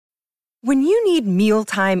When you need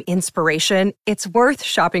mealtime inspiration, it's worth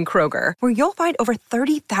shopping Kroger, where you'll find over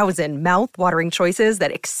 30,000 mouth-watering choices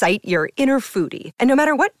that excite your inner foodie. And no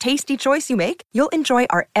matter what tasty choice you make, you'll enjoy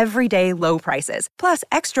our everyday low prices, plus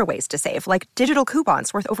extra ways to save, like digital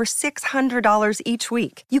coupons worth over $600 each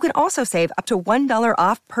week. You can also save up to $1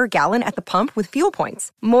 off per gallon at the pump with fuel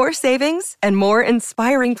points. More savings and more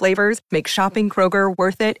inspiring flavors make shopping Kroger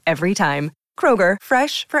worth it every time. Kroger,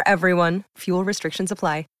 fresh for everyone. Fuel restrictions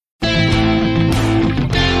apply.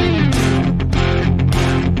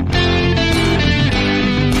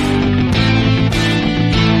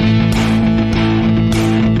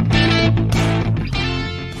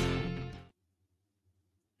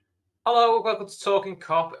 Hello, welcome to Talking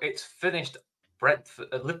Cop. It's finished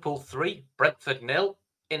Liverpool 3, Brentford 0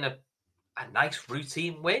 in a nice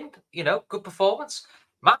routine win. You know, good performance.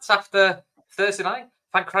 Matt, after Thursday night,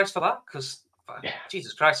 thank Christ for that, because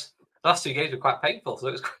Jesus Christ, the last two games were quite painful,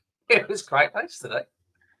 so it was quite nice today.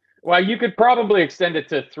 Well, you could probably extend it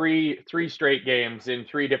to three straight games in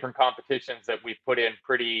three different competitions that we put in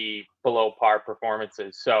pretty below par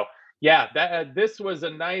performances. So, yeah, this was a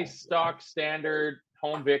nice stock standard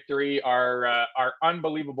home victory. Our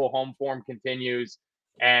unbelievable home form continues,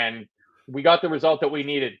 and we got the result that we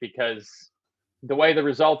needed, because the way the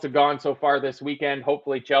results have gone so far this weekend,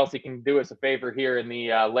 hopefully Chelsea can do us a favor here in the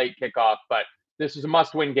late kickoff. But this is a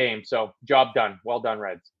must-win game, so job done. Well done,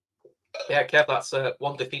 Reds. Yeah, Kev, that's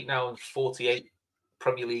one defeat now in 48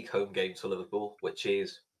 Premier League home games for Liverpool, which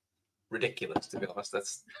is ridiculous, to be honest.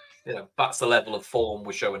 That's the level of form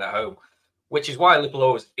we're showing at home, which is why Liverpool are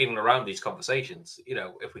always in and around these conversations. You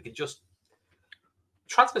know, if we could just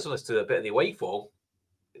transfer some of this to a bit of the away form,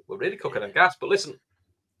 we're really cooking on gas. But listen,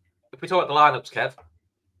 if we talk about the lineups,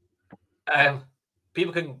 Kev,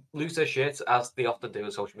 people can lose their shit, as they often do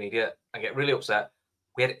on social media, and get really upset.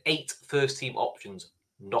 We had 8 first-team options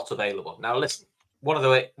not available. Now, listen, one of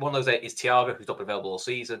those 8 is Thiago, who's not been available all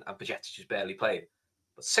season, and Pagetti, who's barely played.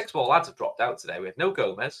 But 6 more lads have dropped out today. We had no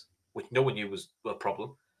Gomez, which no one knew was a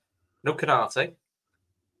problem. No Canate,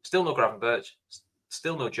 still no Gravenberch,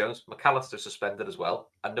 still no Jones. McAllister suspended as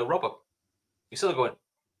well, and no Robbo. You're still going,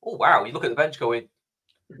 oh wow, you look at the bench going,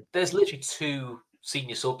 there's literally 2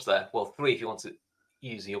 senior subs there. Well, 3 if you want to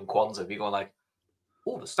use the young Kwanzaa. You're going like,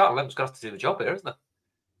 oh, the starting 11's going to have to do the job here, isn't it?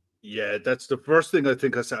 Yeah, that's the first thing I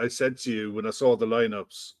think I said to you when I saw the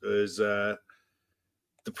lineups is the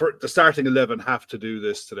starting 11 have to do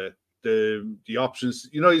this today. The options,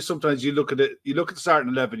 sometimes you look at it, you look at the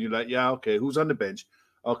starting 11, you're like, yeah, okay, who's on the bench?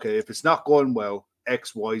 Okay, if it's not going well,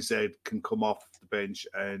 X, Y, Z can come off the bench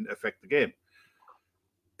and affect the game.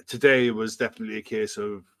 Today it was definitely a case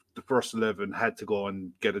of the first 11 had to go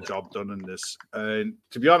and get a job done in this. And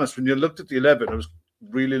to be honest, when you looked at the 11, I was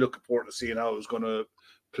really looking forward to seeing how it was going to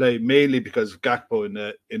play, mainly because of Gakpo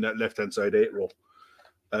in that left-hand side 8 role.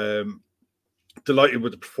 Delighted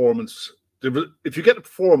with the performance. If you get the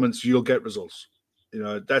performance, you'll get results.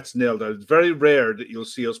 That's nailed out. It's very rare that you'll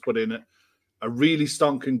see us put in a really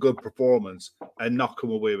stonking good performance and not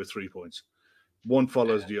come away with 3 points. One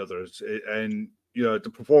follows the other. And,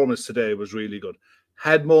 the performance today was really good.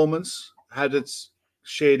 Had its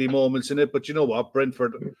shady moments in it, but you know what?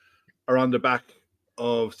 Brentford are on the back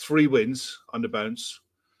of 3 wins on the bounce,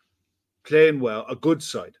 playing well, a good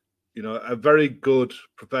side, a very good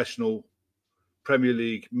professional Premier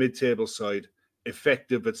League mid-table side,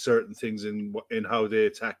 effective at certain things in how they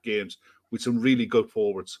attack games, with some really good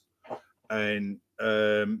forwards. And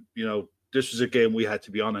this was a game we had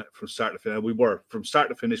to be on it from start to finish. We were from start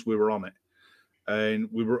to finish. We were on it, and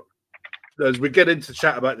we were. As we get into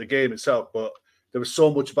chat about the game itself, but there was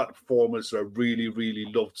so much about the performance that I really, really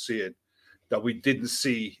loved seeing that we didn't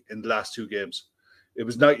see in the last 2 games. It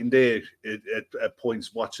was night and day at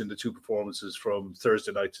points watching the 2 performances from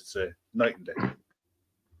Thursday night to today. Night and day.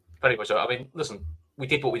 Very much so. I mean, listen, we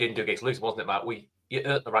did what we didn't do against Luton, wasn't it, Matt? You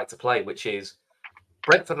earned the right to play, which is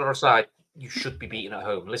Brentford on our side, you should be beaten at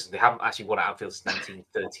home. Listen, they haven't actually won at Anfield since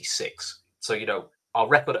 1936. So, our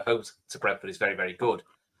record at home to Brentford is very, very good.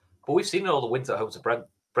 But we've seen all the wins at home to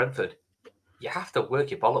Brentford. You have to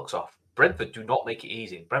work your bollocks off. Brentford do not make it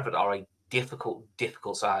easy. Brentford are a difficult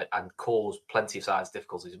side and cause plenty of sides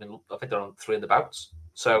difficulties. I think they're on 3 in the bounce.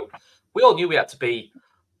 So we all knew we had to be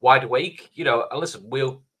wide awake. And listen, I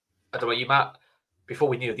don't know about you, Matt, before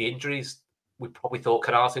we knew the injuries, we probably thought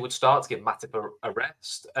Canate would start to give Matip a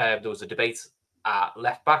rest. There was a debate at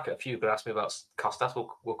left back. A few could ask me about Costas.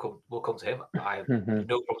 We'll come to him. I have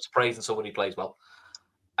no problem praising someone who plays well.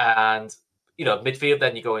 And, midfield,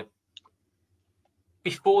 then you're going,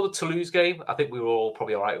 before the Toulouse game, I think we were all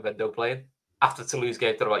probably all right with Endo playing. After the Toulouse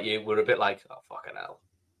game, I don't know about you, we're a bit like, oh, fucking hell.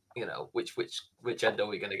 Which Endo are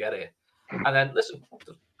we going to get here? And then, listen,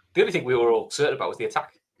 the only thing we were all certain about was the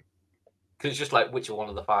attack. Because it's just like, which one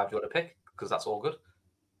of the five do you want to pick? Because that's all good.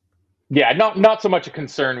 Yeah, not so much a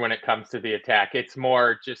concern when it comes to the attack. It's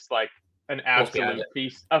more just like an absolute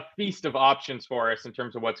feast of options for us in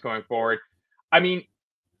terms of what's going forward. I mean,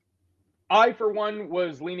 I, for one,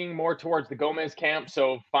 was leaning more towards the Gomez camp.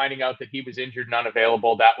 So finding out that he was injured and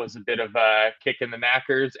unavailable, that was a bit of a kick in the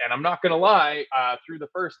knackers. And I'm not going to lie, through the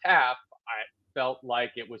first half, I felt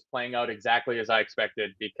like it was playing out exactly as I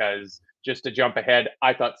expected, because just to jump ahead,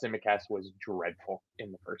 I thought Tsimikas was dreadful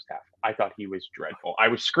in the first half. I thought he was dreadful. I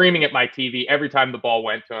was screaming at my TV every time the ball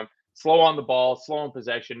went to him. Slow on the ball, slow in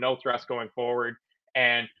possession, no thrust going forward.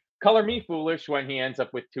 And color me foolish when he ends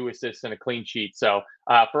up with 2 assists and a clean sheet. So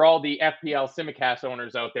for all the FPL Tsimikas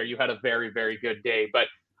owners out there, you had a very, very good day. But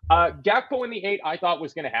Gakpo in the 8, I thought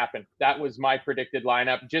was going to happen. That was my predicted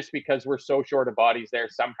lineup, just because we're so short of bodies there.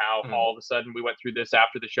 Somehow, all of a sudden, we went through this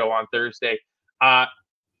after the show on Thursday.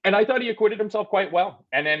 And I thought he acquitted himself quite well.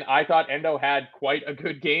 And then I thought Endo had quite a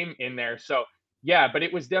good game in there. So, yeah, but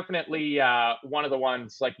it was definitely one of the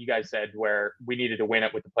ones, like you guys said, where we needed to win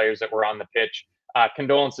it with the players that were on the pitch.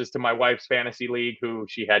 Condolences to my wife's fantasy league, who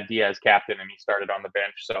she had Diaz captain and he started on the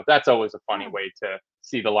bench. So that's always a funny way to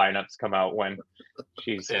see the lineups come out when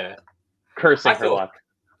she's cursing her luck.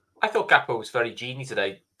 I thought Gakpo was very genie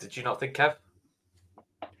today. Did you not think, Kev?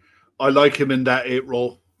 I like him in that 8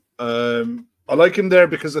 role. I like him there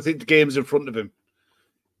because I think the game's in front of him.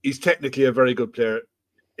 He's technically a very good player.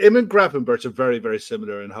 Him and Gravenberch are very, very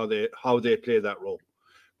similar in how they play that role.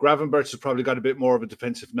 Gravenberch has probably got a bit more of a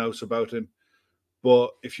defensive nous about him.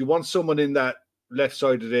 But if you want someone in that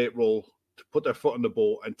left-sided 8 role to put their foot on the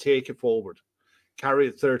ball and take it forward, carry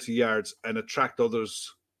it 30 yards and attract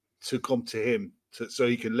others to come to him so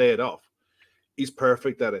he can lay it off, he's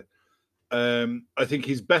perfect at it. I think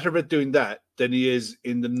he's better at doing that than he is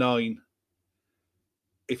in the 9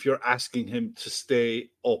 if you're asking him to stay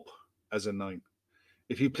up as a 9.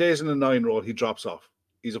 If he plays in a 9 role, he drops off.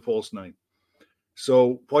 He's a false 9.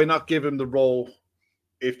 So why not give him the role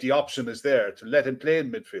if the option is there to let him play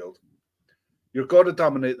in midfield? You're going to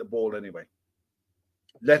dominate the ball anyway.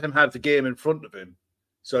 Let him have the game in front of him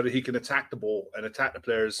so that he can attack the ball and attack the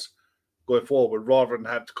players going forward rather than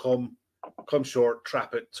have to come short,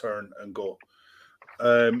 trap it, turn and go.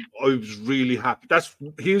 I was really happy.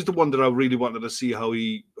 He's the one that I really wanted to see how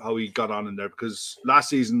he got on in there, because last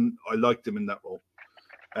season I liked him in that role.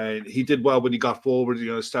 And he did well when he got forward,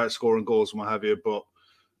 started scoring goals and what have you, but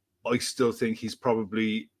I still think he's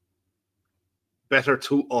probably better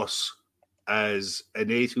to us as an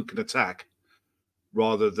 8 who can attack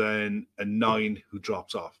rather than a 9 who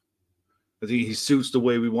drops off. I think he suits the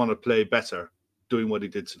way we want to play better doing what he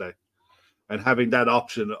did today. And having that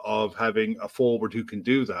option of having a forward who can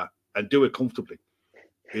do that and do it comfortably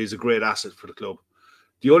is a great asset for the club.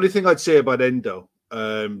 The only thing I'd say about Endo,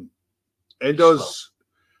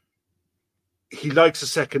 he likes a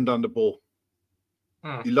second on the ball.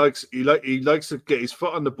 He likes to get his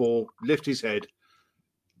foot on the ball, lift his head,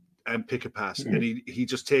 and pick a pass. And he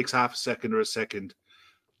just takes half a second or a second,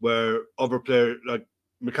 where other players like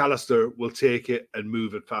McAllister will take it and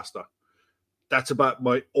move it faster. That's about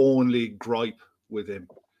my only gripe with him,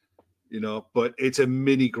 but it's a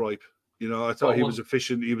mini gripe. I thought he was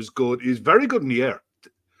efficient. He was good. He's very good in the air.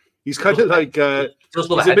 He's kind of like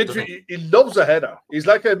he loves a header. He's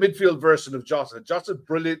like a midfield version of Jota. Jota's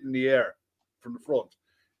brilliant in the air from the front.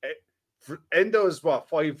 Endo is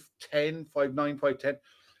 5'10", 5'9", 5'10".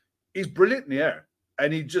 He's brilliant in the air,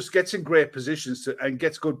 and he just gets in great positions and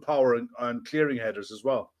gets good power on clearing headers as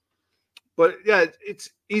well. But yeah,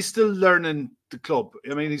 he's still learning the club.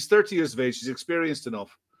 I mean, he's 30 years of age. He's experienced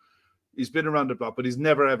enough. He's been around the block, but he's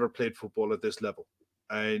never ever played football at this level,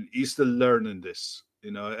 and he's still learning this.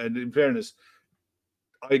 And in fairness,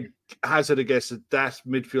 I hazard a guess that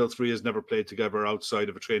midfield 3 has never played together outside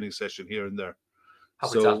of a training session here and there. How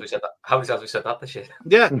many times we said that? How many times we said that this year?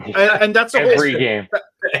 Yeah, and that's every game.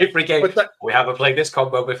 Every game. We haven't played this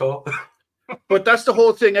combo before. But that's the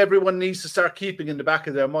whole thing everyone needs to start keeping in the back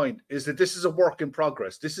of their mind, is that this is a work in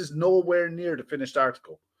progress. This is nowhere near the finished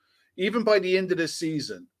article. Even by the end of this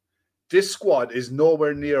season, this squad is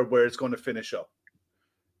nowhere near where it's going to finish up.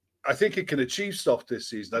 I think it can achieve stuff this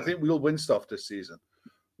season. I think we'll win stuff this season.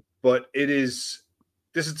 But this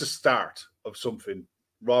is the start of something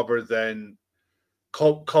rather than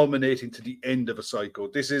culminating to the end of a cycle.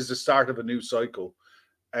 This is the start of a new cycle.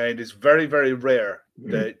 And it's very, very rare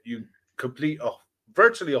that you complete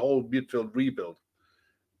virtually a whole midfield rebuild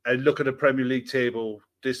and look at the Premier League table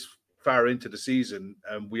this far into the season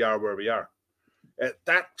and we are where we are.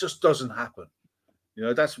 That just doesn't happen.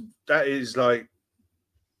 That is like,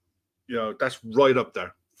 that's right up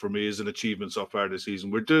there for me as an achievement so far this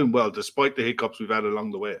season. We're doing well despite the hiccups we've had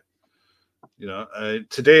along the way.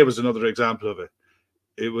 Today was another example of it.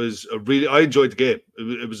 It was I enjoyed the game.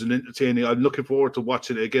 It was an entertaining. I'm looking forward to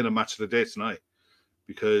watching it again, a match of the day tonight,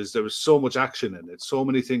 because there was so much action in it. So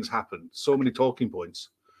many things happened, so many talking points.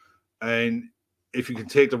 And if you can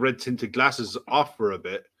take the red tinted glasses off for a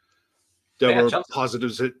bit, there were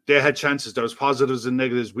positives. They had chances. There was positives and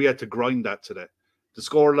negatives. We had to grind that today. The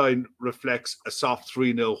scoreline reflects a soft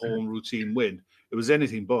 3-0 home routine win. It was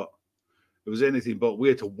anything but. We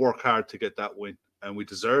had to work hard to get that win, and we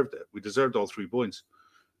deserved it. We deserved all 3 points.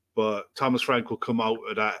 But Thomas Frank will come out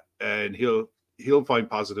of that, and he'll find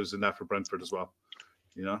positives in that for Brentford as well.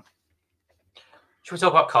 Should we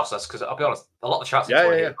talk about Costas? Because I'll be honest, a lot of the chats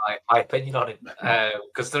my opinion on him.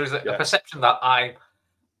 Because there is a perception that I,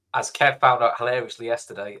 as Kev found out hilariously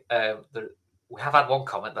yesterday, we have had one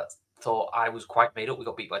comment that thought I was quite made up. We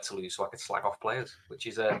got beat by Toulouse, so I could slag off players, which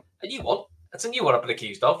is a new one. That's a new one I've been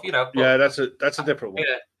accused of. But, that's a different one.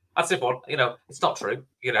 That's a different one. It's not true.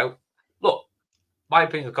 Look, my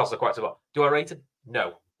opinion of Costa quite well. Do I rate him?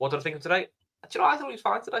 No. What did I think of today? Do you know, I thought he was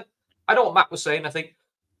fine today. I know what Matt was saying. I think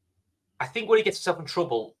when he gets himself in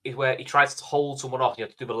trouble is where he tries to hold someone off. You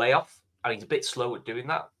have to do a layoff, and he's a bit slow at doing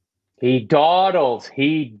that. He dawdles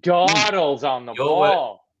on the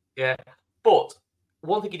ball. Yeah. But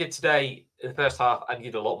one thing he did today in the first half, and he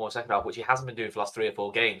did a lot more in the second half, which he hasn't been doing for the last 3 or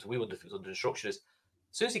 4 games. We wonder if it was under instruction. As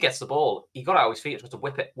soon as he gets the ball, he got out of his feet and tried to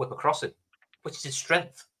whip across him, which is his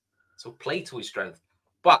strength. So play to his strength.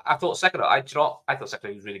 But I thought second half, he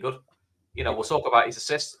was really good. We'll talk about his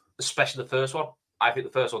assists, especially the first one. I think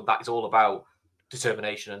the first one, that is all about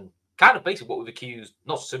determination and kind of basically what we've accused,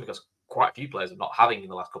 not just him, because quite a few players of not having in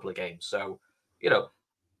the last couple of games. So, I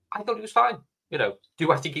thought he was fine.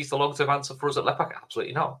 Do I think he's the long-term answer for us at left back?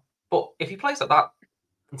 Absolutely not. But if he plays like that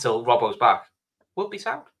until Robbo's back, we'll be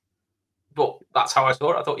sound. But that's how I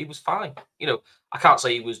saw it. I thought he was fine. I can't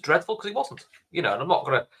say he was dreadful because he wasn't. And I'm not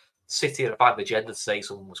going to sit here and find the agenda to say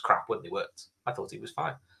someone was crap when they weren't. I thought he was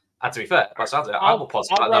fine. And to be fair, by sounds I'm more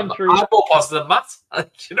positive than Matt.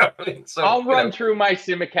 You know what I mean? So, I'll run through my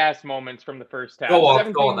Simicast moments from the first half. Go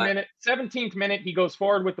on, 17th minute, he goes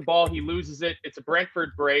forward with the ball. He loses it. It's a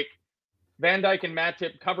Brentford break. Van Dijk and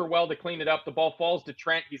Matip cover well to clean it up. The ball falls to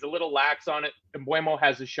Trent. He's a little lax on it. And Mbeumo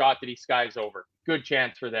has a shot that he skies over. Good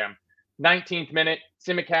chance for them. 19th minute,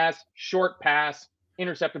 Simicast, short pass,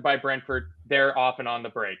 intercepted by Brentford. They're off and on the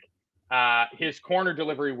break. His corner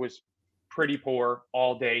delivery was pretty poor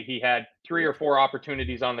all day. He had 3 or 4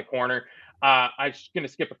 opportunities on the corner. I'm just going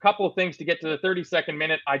to skip a couple of things to get to the 32nd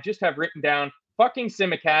minute. I just have written down fucking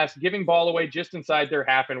Simicast giving ball away just inside their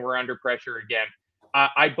half, and we're under pressure again.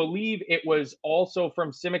 I believe it was also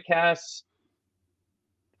from Simicast.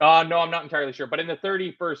 No, I'm not entirely sure. But in the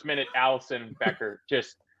 31st minute, Alisson Becker,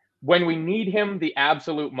 just when we need him the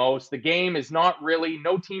absolute most, the game is not really,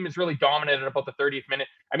 no team is really dominant at about the 30th minute.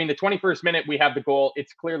 I mean, the 21st minute, we have the goal.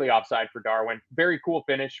 It's clearly offside for Darwin. Very cool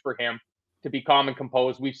finish for him to be calm and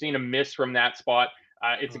composed. We've seen him miss from that spot.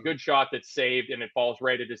 It's a good shot that's saved, and it falls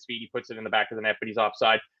right at his feet. He puts it in the back of the net, but he's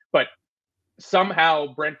offside. But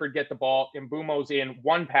somehow Brentford get the ball. Mbeumo's in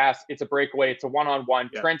one pass. It's a breakaway. It's a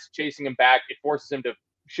one-on-one. Yeah. Trent's chasing him back. It forces him to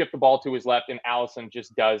shift the ball to his left, and Alisson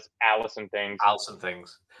just does Alisson things.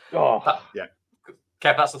 Oh, yeah.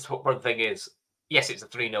 Kev, that's the important thing is, yes, it's a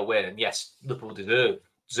 3-0 win, and yes, Liverpool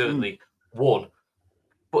deservedly won.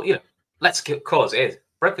 But, let's call it as it is.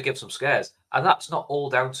 Brentford give some scares, and that's not all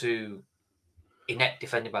down to inept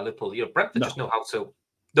defending by Liverpool. Brentford just know how to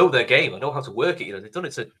know their game and know how to work it. They've done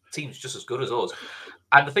it to teams just as good as us.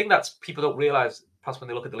 And the thing that people don't realise, perhaps when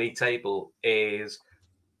they look at the league table, is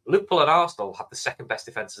Liverpool and Arsenal have the second best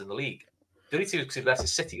defences in the league. The only team who conceded less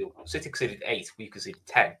is City. City conceded 8, we conceded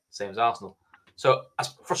 10, same as Arsenal. So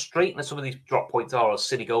as frustrating as some of these drop points are, or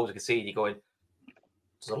silly goals you can see, you're going,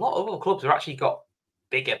 there's a lot of other clubs who have actually got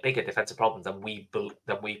bigger defensive problems than we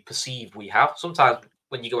perceive we have. Sometimes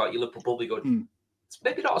when you go out your Liverpool bubble, you go, it's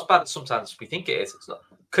maybe not as bad as sometimes we think it is. It's not.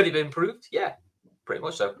 Could it be improved? Yeah, pretty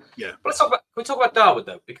much so. Yeah. But can we talk about Darwin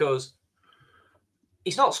though, because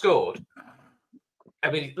he's not scored. I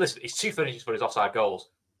mean, listen, his 2 finishes for his offside goals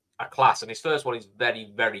are class, and his first one is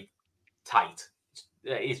very, very tight.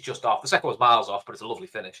 It's just off. The second was miles off, but it's a lovely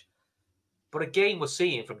finish. But again, we're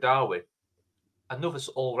seeing from Darwin another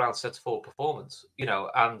all-round centre-forward performance,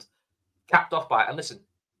 and capped off by. And listen,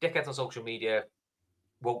 dickheads on social media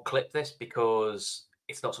won't clip this because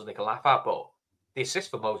it's not something they can laugh at, but the assist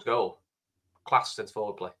for Mo's goal, class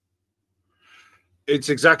centre-forward play. It's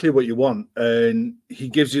exactly what you want, and he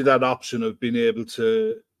gives you that option of being able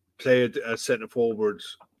to play a centre forward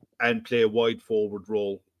and play a wide forward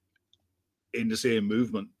role in the same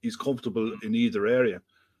movement. He's comfortable in either area.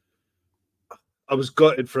 I was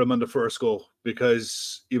gutted for him on the first goal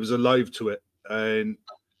because he was alive to it, and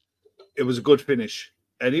it was a good finish.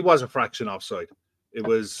 And he was a fraction offside. It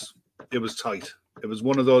was tight. It was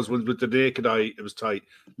one of those ones with the naked eye. It was tight.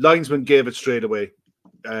 Linesman gave it straight away.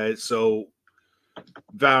 So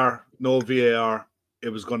VAR, no VAR. It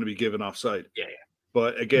was going to be given offside. Yeah.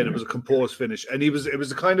 But again, it was a composed finish, and it was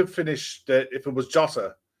the kind of finish that if it was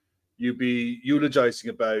Jota, you'd be eulogizing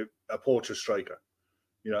about a poacher striker,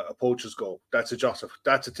 a poacher's goal. That's a Jota.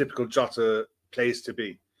 That's a typical Jota place to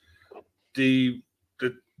be. The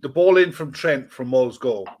ball in from Trent from Mo's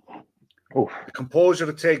goal. Oof. The composure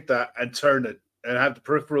to take that and turn it and have the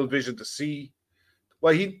peripheral vision to see.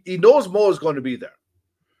 Well, he knows Mo is going to be there,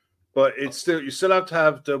 but you still have to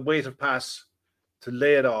have the weight of pass to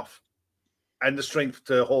lay it off and the strength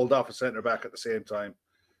to hold off a centre back at the same time.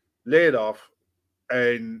 Lay it off,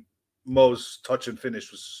 and Mo's touch and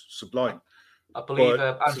finish was sublime. I believe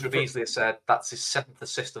Andrew Beasley said that's his 7th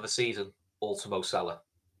assist of the season, all to Mo Salah.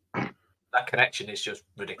 That connection is just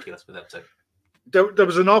ridiculous with them two. There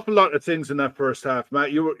was an awful lot of things in that first half,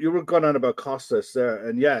 Matt. You were going on about Costas there,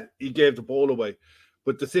 and yeah, he gave the ball away.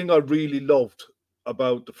 But the thing I really loved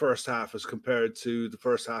about the first half as compared to the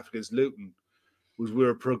first half against Luton was we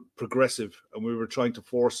were progressive, and we were trying to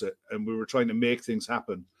force it, and we were trying to make things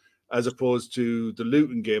happen, as opposed to the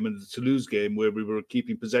Luton game and the Toulouse game where we were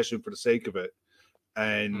keeping possession for the sake of it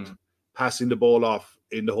and passing the ball off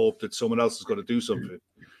in the hope that someone else is going to do something.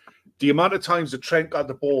 The amount of times that Trent got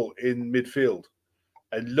the ball in midfield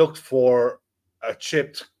and looked for a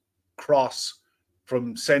chipped cross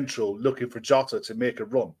from central, looking for Jota to make a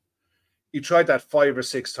run. He tried that 5 or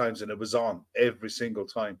 6 times and it was on every single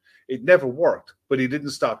time. It never worked, but he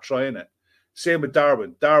didn't stop trying it. Same with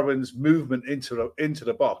Darwin. Darwin's movement into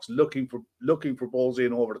the box, looking for balls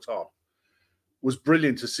in over the top, was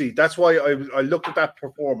brilliant to see. That's why I looked at that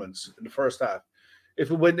performance in the first half. If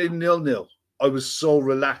it went in 0-0, I was so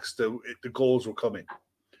relaxed that the goals were coming.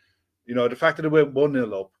 The fact that it went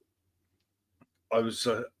 1-0 up, I was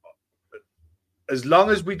as long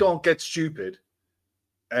as we don't get stupid,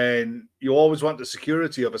 and you always want the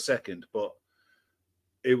security of a second, but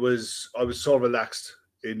I was so relaxed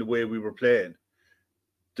in the way we were playing.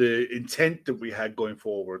 The intent that we had going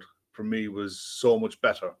forward for me was so much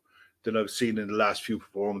better than I've seen in the last few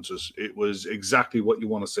performances. It was exactly what you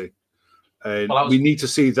want to see. And we need to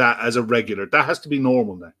see that as a regular. That has to be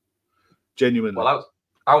normal now. Genuinely. Well,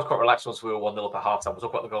 I was quite relaxed once we were 1-0 up at half-time. We'll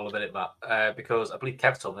talk about the goal in a minute, Matt, because I believe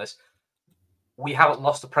Kev told me this. We haven't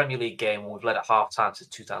lost a Premier League game when we've led at half-time since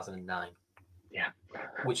 2009. Yeah.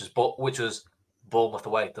 Which was Bournemouth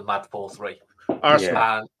away, the Mad 4-3. Arsenal.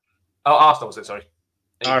 Yeah. Arsenal was it, sorry.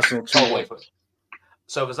 Arsenal 2-1.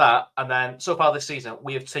 So was that. And then so far this season,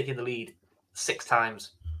 we have taken the lead 6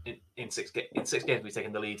 times in 6 games. We've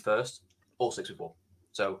taken the lead first. All 6 we've won.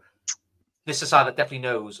 So this is a side that definitely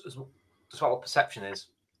knows, despite what perception is,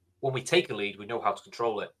 when we take a lead, we know how to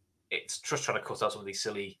control it. It's just trying to cut out some of these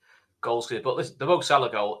silly goals. But listen, the Mo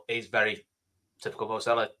Salah goal is very typical Mo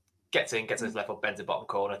Salah. Gets in, gets his left foot, bends in bottom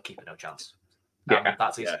corner, keeping no chance. Yeah,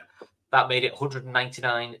 That made it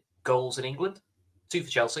 199 goals in England, 2 for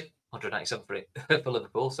Chelsea, 197 for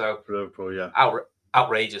Liverpool. So for Liverpool, yeah,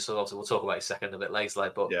 outrageous. So obviously we'll talk about it a second a bit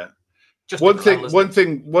later. But yeah, just one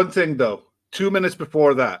thing though. 2 minutes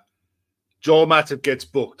before that, Joel Matip gets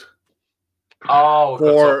booked. Oh,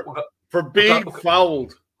 for being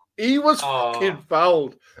fouled. He was fucking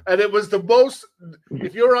fouled, and it was the most.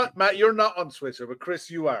 If you're on Matt, you're not on Twitter, but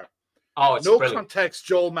Chris, you are. Oh, it's no brilliant. context.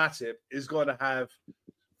 Joel Matip is going to have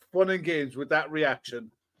fun and games with that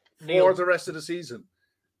reaction for the rest of the season.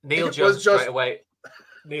 Neil Jones straight away.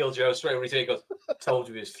 Neil Jones straight away. He goes, "Told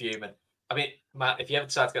you he was fuming." I mean, Matt, if you ever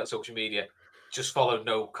decide to get on social media, just follow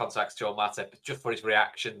no context Joel Matip just for his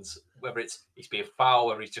reactions, whether he's being foul,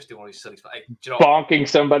 whether he's just doing all these silly stuff. Bonking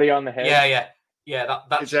somebody on the head. Yeah.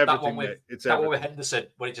 That one with Henderson,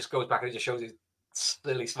 when he just goes back and he just shows his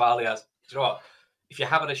silly smile he has. Do you know what? If you're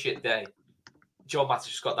having a shit day, Joel Matip's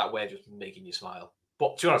just got that way of just making you smile.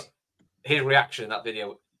 But to be honest, his reaction in that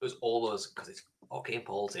video was all us because it's fucking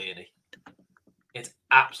Paul Tierney. It's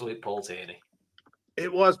absolute Paul Tierney.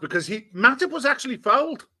 It was because Matip was actually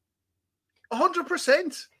fouled.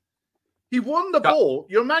 100%. He won the ball.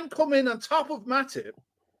 Your man come in on top of Matip,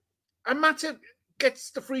 and Matip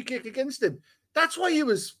gets the free kick against him. That's why he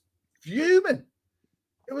was fuming.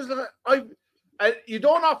 It was like you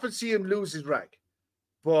don't often see him lose his rag,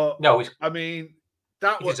 but no, I mean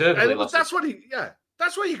that's what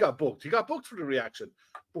that's why he got booked. He got booked for the reaction.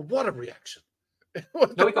 But what a reaction!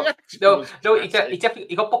 No, he got he definitely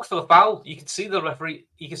he got boxed for the foul. You can see the referee.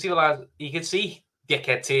 You can see the lad. You can see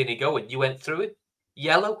dickhead Tierney going. You went through it,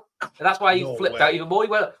 yellow, and that's why he flipped out even more. He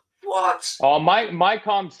went, "What?" Oh, my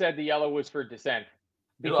comm said the yellow was for dissent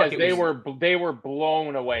because they were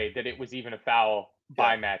blown away that it was even a foul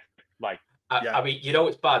by Matt. Like, I mean, you know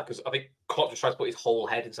it's bad because I think Klopp just tried to put his whole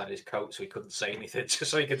head inside his coat so he couldn't say anything,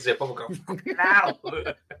 just so he could zip up and go, "Now."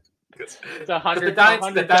 It's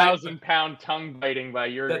 100,000 pound tongue biting by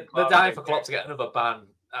your. They're dying for Klopp to get another ban.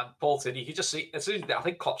 And Bolton, you could just see as soon as I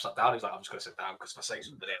think Klopp sat down, he's like, "I'm just going to sit down because if I say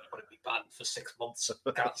something, I'm going to be banned for 6 months.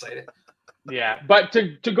 I can't say it." Yeah, but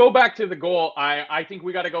to go back to the goal, I think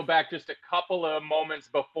we got to go back just a couple of moments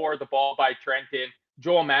before the ball by Trenton.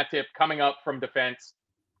 Joel Matip coming up from defense,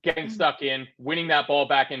 getting stuck in, winning that ball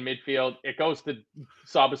back in midfield. It goes to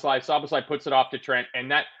Szoboszlai. Szoboszlai puts it off to Trent, and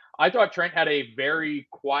that. I thought Trent had a very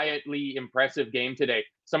quietly impressive game today.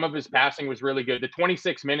 Some of his passing was really good. The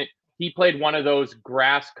 26th minute, he played one of those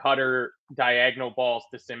grass cutter diagonal balls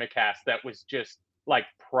to Tsimikas that was just like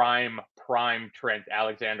prime Trent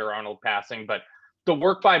Alexander-Arnold passing. But the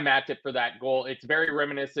work by Matip for that goal, it's very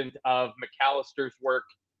reminiscent of McAllister's work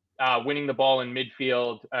winning the ball in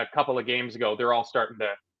midfield a couple of games ago. They're all starting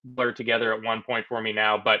to blur together at one point for me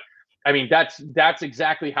now. But, I mean, that's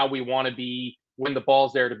exactly how we want to be when the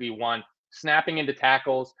ball's there to be won, snapping into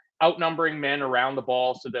tackles, outnumbering men around the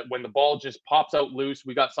ball so that when the ball just pops out loose,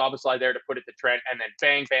 we got Szoboszlai there to put it to Trent, and then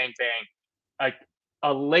bang, bang, bang, like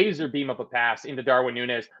a laser beam of a pass into Darwin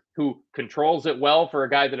Núñez, who controls it well for a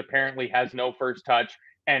guy that apparently has no first touch,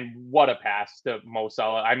 and what a pass to Mo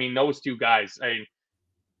Salah. I mean, those two guys,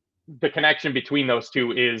 the connection between those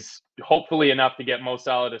two is hopefully enough to get Mo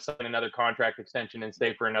Salah to sign another contract extension and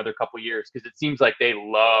stay for another couple of years, because it seems like they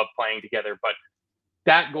love playing together. But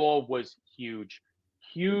that goal was huge.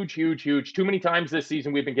 Too many times this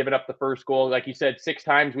season we've been giving up the first goal. Like you said, 6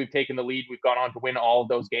 times we've taken the lead. We've gone on to win all of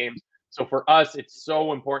those games. So for us, it's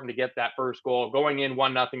so important to get that first goal. Going in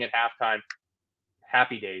 1-0 at halftime.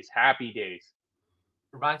 Happy days.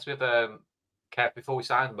 Reminds me of Kev, before we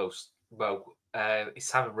signed Mo, it's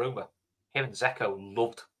Simon Roma. Him and Zeko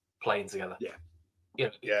loved playing together.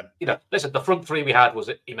 Yeah. Listen, the front three we had was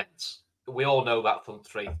immense. We all know that front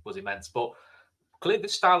three was immense, but clearly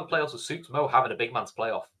this style of play also suits Mo, having a big man to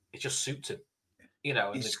play off. It just suits him.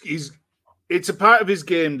 It's a part of his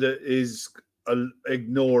game that is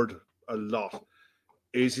ignored a lot.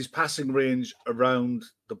 Is his passing range around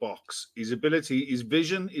the box, his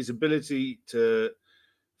vision, his ability to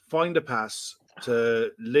find a pass,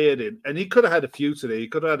 to lay it in. And he could have had a few today. He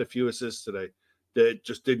could have had a few assists today that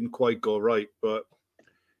just didn't quite go right. But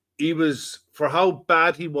he was, for how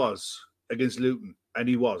bad he was against Luton, and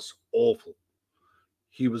he was awful,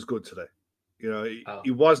 he was good today.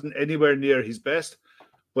 He wasn't anywhere near his best,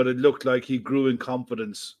 but it looked like he grew in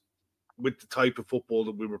confidence with the type of football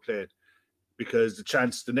that we were playing, because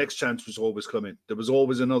the next chance was always coming. There was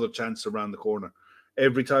always another chance around the corner.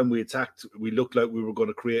 Every time we attacked, we looked like we were going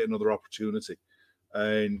to create another opportunity.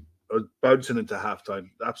 And bouncing into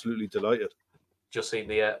halftime, absolutely delighted. Just seen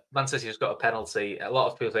the Man City has got a penalty. A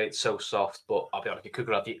lot of people say it's so soft, but I'll be honest, you could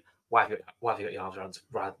grab why have you got your arms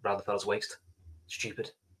around the fella's waist?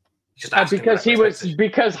 Stupid.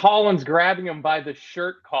 Because Holland's grabbing him by the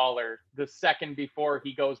shirt collar the second before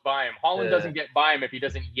he goes by him. Holland doesn't get by him if he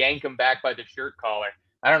doesn't yank him back by the shirt collar.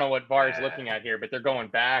 I don't know what VAR is looking at here, but they're going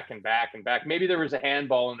back and back and back. Maybe there was a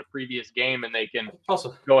handball in the previous game and they can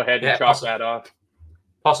go ahead and chalk that off.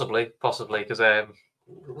 Possibly, because there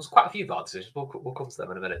was quite a few VAR decisions. We'll come to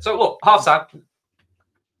them in a minute. So look, half time,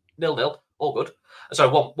 0-0, all good. Sorry,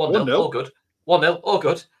 1-0, all good. 1-0, all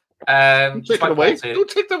good. Don't take it away. Don't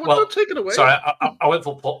take it away. Sorry, I went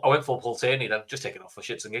full Paul Tierney then. Just take it off for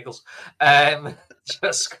shits and giggles.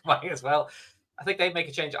 Just coming as well. I think they make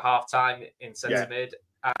a change at half time in centre mid.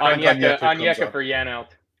 Onyeka for Janelt.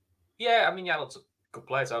 Yeah, I mean Janelt's a good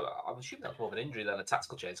player. So I'm assuming that's more of an injury than a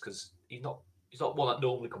tactical change, because he's not one that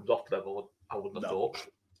normally comes off the level. I wouldn't have thought.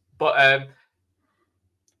 But it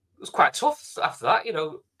was quite tough after that.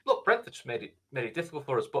 Look, Brentford just made it difficult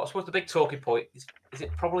for us. But I suppose the big talking point is it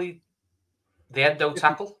probably the Endo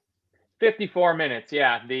tackle? 54 minutes,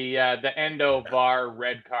 yeah. The Endo VAR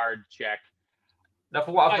red card check. Now,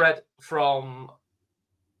 from what I've read from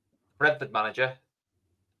Brentford manager,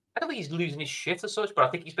 I don't think he's losing his shit as such, but I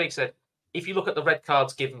think he's basically said, if you look at the red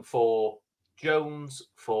cards given for Jones,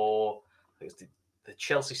 for I think it's the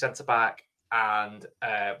Chelsea centre-back, and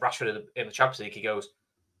Rashford in the Champions League, he goes,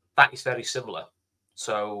 that is very similar.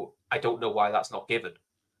 So I don't know why that's not given.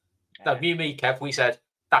 Now, me, Kev, we said,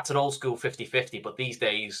 that's an old school 50-50, but these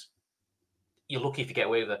days, you're lucky if you get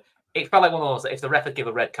away with it. it felt like one of those that if the ref had give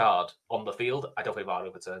a red card on the field, I don't think VAR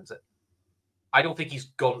overturns it. I don't think he's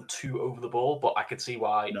gone too over the ball, but I could see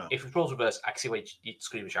why. No. If it rolls reverse, I can see why you'd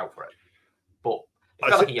scream and shout for it. But it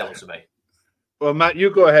felt like a yellow to me. Well, Matt, you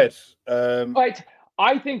go ahead. But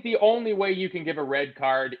I think the only way you can give a red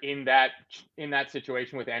card in that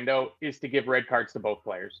situation with Endo is to give red cards to both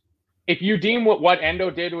players. If you deem what Endo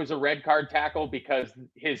did was a red card tackle because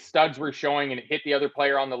his studs were showing and it hit the other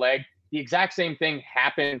player on the leg, the exact same thing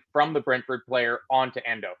happened from the Brentford player onto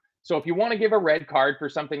Endo. So if you want to give a red card for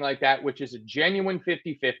something like that, which is a genuine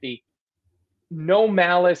 50-50, no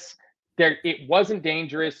malice, it wasn't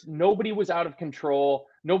dangerous. Nobody was out of control.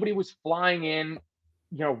 Nobody was flying in,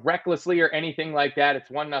 recklessly or anything like that. It's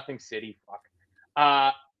 1-0 City.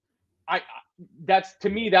 Fuck. To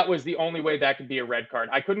me, that was the only way that could be a red card.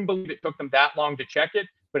 I couldn't believe it took them that long to check it.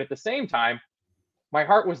 But at the same time, my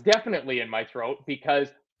heart was definitely in my throat because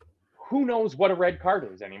who knows what a red card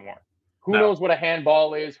is anymore? Who knows what a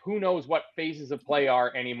handball is? Who knows what phases of play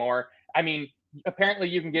are anymore? I mean, apparently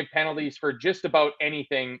you can give penalties for just about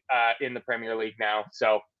anything in the Premier League now.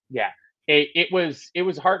 So, yeah, it was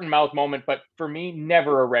a heart and mouth moment. But for me,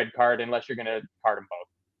 never a red card unless you're going to card them both.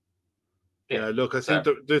 Yeah, look, I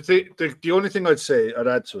think the only thing I'd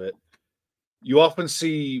add to it, you often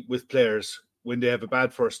see with players when they have a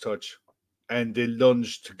bad first touch and they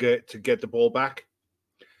lunge to get the ball back,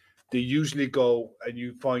 they usually go and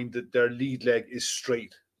you find that their lead leg is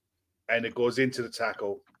straight and it goes into the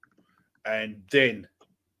tackle, and then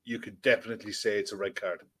you could definitely say it's a red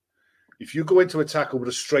card. If you go into a tackle with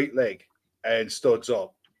a straight leg and studs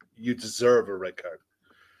up, you deserve a red card.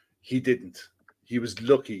 He didn't. He was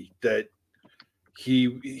lucky that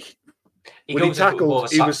when he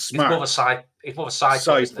tackled, he was smart. It's more of a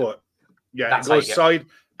side foot. Yeah, it goes side,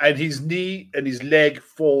 and his knee and his leg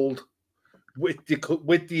fold with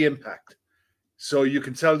the impact. So you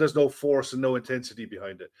can tell there's no force and no intensity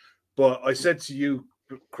behind it. But I said to you,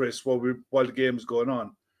 Chris, while the game was going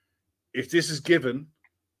on, if this is given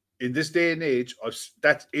in this day and age,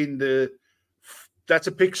 that's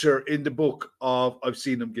a picture in the book of I've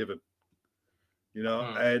seen them given.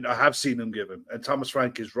 And I have seen them given. And Thomas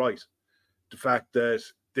Frank is right. The fact that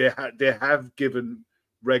they have given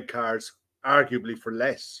red cards arguably for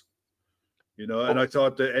less. And I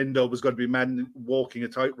thought that Endo was going to be walking a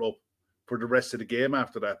tightrope for the rest of the game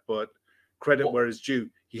after that. But credit where it's due.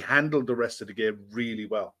 He handled the rest of the game really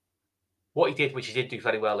well. What he did, which he did do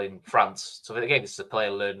very well in France, so again, this is a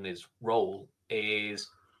player learning his role, is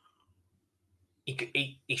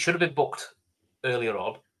he should have been booked earlier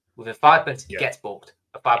on. Within 5 minutes, he gets booked.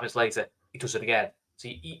 And 5 minutes later, he does it again. So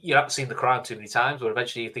you haven't seen the crime too many times, where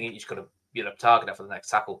eventually you think you're just going to target it for the next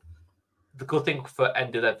tackle. The good thing for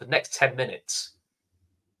Endo then, for the next 10 minutes,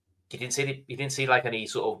 you didn't see like any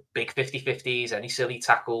sort of big 50-50s, any silly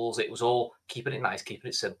tackles. It was all keeping it nice, keeping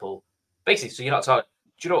it simple. Basically, so you're not talking,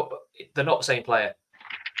 they're not the same player.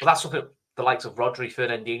 But that's something the likes of Rodri,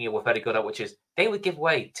 Fernandinho were very good at, which is they would give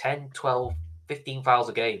away 10, 12, 15 fouls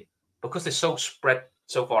a game. Because they're so spread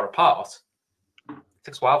so far apart, it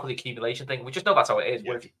takes a while for the accumulation thing. We just know that's how it is.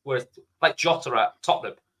 Yeah. Whereas like Jota at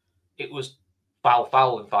Tottenham, it was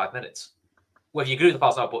foul in 5 minutes. Whether you agree with the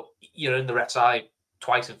fouls now, but you're in the ref's eye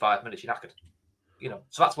twice in 5 minutes, you're knackered.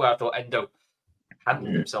 So that's where I thought Endo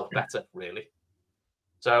handled himself better, really.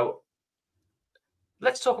 So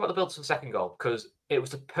let's talk about the build to the second goal, because it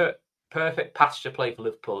was the perfect passage to play for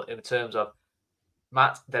Liverpool in terms of,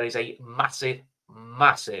 Matt, there is a massive,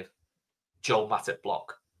 massive Joel Matip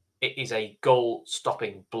block. It is a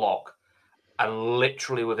goal-stopping block. And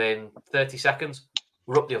literally within 30 seconds,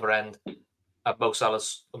 we're up the other end, and Mo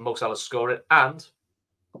Salah's scoring. And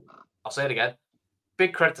I'll say it again,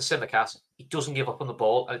 big credit to Tsimikas. He doesn't give up on the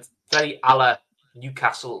ball, and it's very a la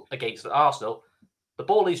Newcastle against Arsenal. The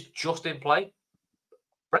ball is just in play.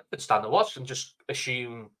 Brentford stand and watch and just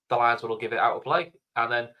assume the linesman will give it out of play,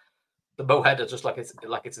 and then the Mo header just like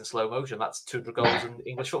it's in slow motion. That's 200 goals in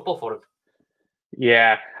English football for him.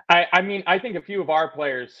 Yeah, I mean, I think a few of our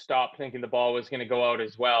players stopped thinking the ball was going to go out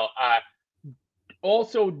as well.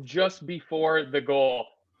 Also, just before the goal,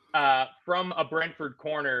 from a Brentford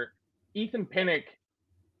corner, Ethan Pinnock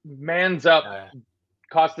mans up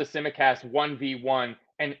Costa Tsimikas 1v1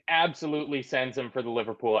 and absolutely sends him for the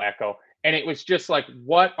Liverpool echo. And it was just like,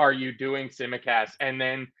 what are you doing, Tsimikas? And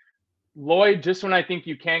then Lloyd, just when I think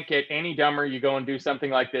you can't get any dumber, you go and do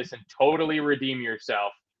something like this and totally redeem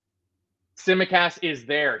yourself. Tsimikas is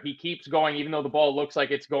there. He keeps going, even though the ball looks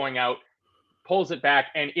like it's going out, pulls it back,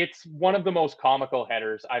 and it's one of the most comical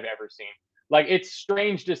headers I've ever seen. Like, it's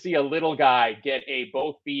strange to see a little guy get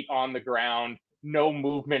both feet on the ground, no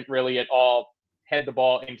movement really at all, head the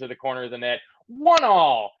ball into the corner of the net.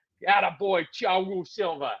 1-1. Attaboy, Thiago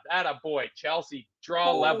Silva. Attaboy, Chelsea,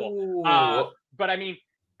 draw level. But I mean,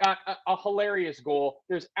 a hilarious goal.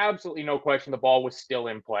 There's absolutely no question the ball was still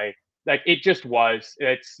in play. Like, it just was.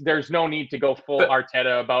 There's no need to go full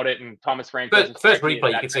Arteta about it, and Thomas Frank. First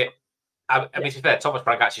replay, you can see it. I mean, to be fair, Thomas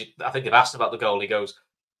Frank actually, I think they've asked him about the goal. He goes,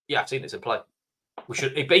 "Yeah, I've seen this in play.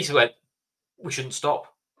 He basically went, we shouldn't stop."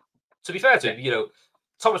 To be fair to him,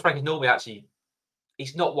 Thomas Frank is normally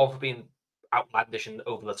he's not one for being outlandish and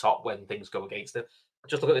over the top when things go against him.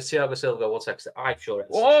 Just look at this Thiago Silva. One second, I'm sure.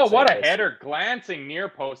 Oh, what a header! Glancing near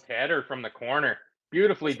post header from the corner.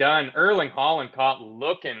 Beautifully done. Erling Haaland caught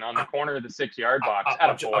looking on the corner of the 6-yard box.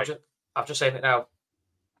 I'm just saying it now.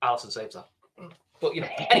 Alisson saves that. But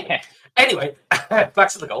anyway, back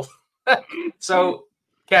to the goal. So,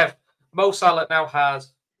 Kev, Mo Salah now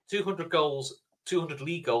has 200 goals, 200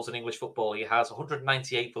 league goals in English football. He has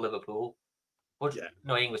 198 for Liverpool.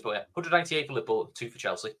 No English, but 198 for Liverpool, 2 for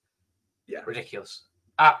Chelsea. Yeah, ridiculous.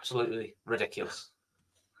 Absolutely ridiculous.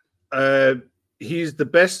 He's the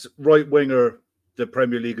best right winger the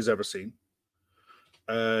Premier League has ever seen.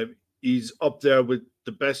 He's up there with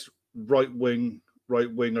the best right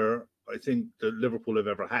winger I think that Liverpool have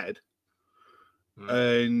ever had.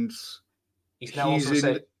 And he's now he's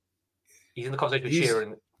in the conversation with Thierry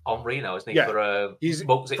and Henry now, isn't he? Yeah,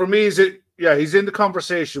 for me, he's in the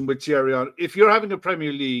conversation with Thierry on. If you're having a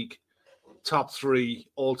Premier League top 3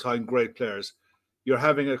 all-time great players, you're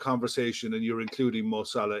having a conversation and you're including Mo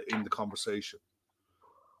Salah in the conversation.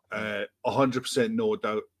 100% no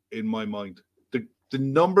doubt in my mind. The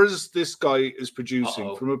numbers this guy is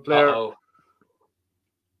producing from a player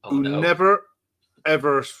who never,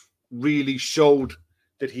 ever really showed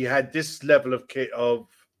that he had this level of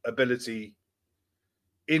ability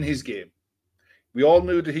in his game. We all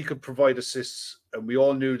knew that he could provide assists, and we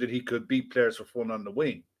all knew that he could beat players for fun on the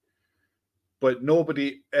wing. But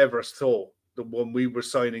nobody ever thought that when we were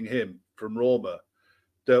signing him from Roma,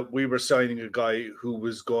 that we were signing a guy who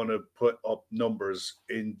was going to put up numbers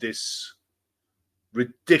in this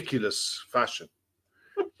ridiculous fashion.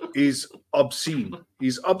 He's obscene.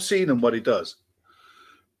 He's obscene in what he does.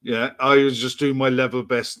 Yeah, I was just doing my level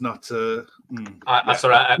best not to. That's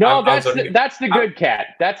all right. That's the good cat.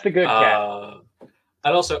 That's the good cat.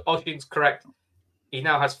 And also, Oshin's correct. He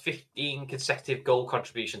now has 15 consecutive goal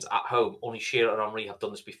contributions at home. Only Shearer and Henry have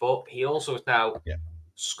done this before. He also has now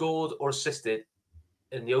scored or assisted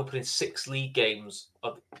in the opening 6 league games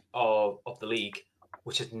of the league,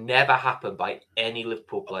 which has never happened by any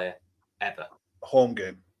Liverpool player ever. Home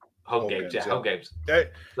games. So,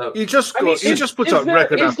 he just puts out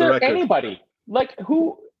record after record. Is there anybody like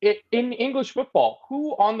who in English football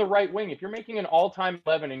who on the right wing, if you're making an all-time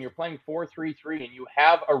 11 and you're playing 4-3-3 and you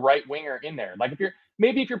have a right winger in there, like if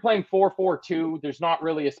you're playing 4-4-2, there's not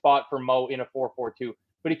really a spot for Mo in a 4-4-2.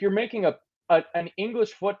 But if you're making an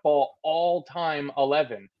English football all-time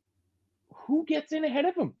 11, who gets in ahead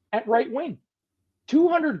of him at right wing?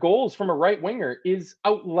 200 goals from a right winger is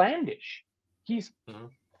outlandish. He's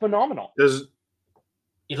phenomenal. There's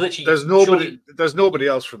nobody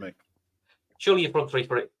else for me. Surely your front three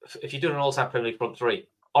for it. If you're doing an all-time Premier League front three,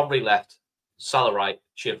 Henry left, Salah right,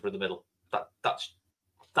 Shearer in the middle. That's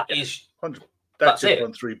your front three. That's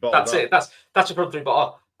it. That's your front three.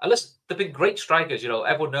 But and listen, they've been great strikers.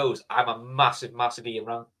 Everyone knows I'm a massive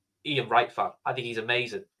Ian Wright fan. I think he's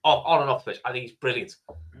amazing on and off the pitch. I think he's brilliant.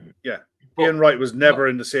 Yeah, but Ian Wright was never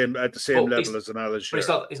at the same level as an Alan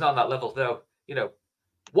Shearer. He's not on that level though.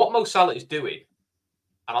 What Mo Salah is doing,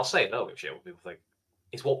 and I'll say it though, if people think,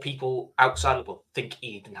 is what people outside of Liverpool think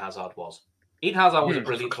Eden Hazard was. Eden Hazard was a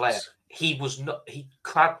brilliant player. He was not.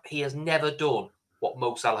 He has never done what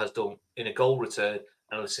Mo Salah has done in a goal return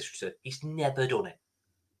and an assist return. He's never done it.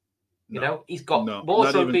 He's got more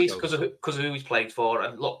trophies because of who he's played for.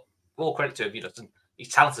 And look, all credit to him. He's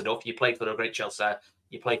talented enough. You played for a great Chelsea.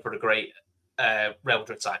 You played for a great Real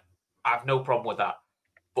Madrid side. I have no problem with that.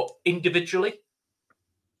 But individually,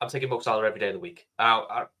 I'm taking Mo Salah every day of the week.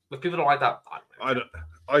 If people don't like that,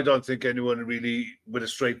 I don't think anyone really with a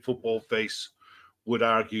straight football face would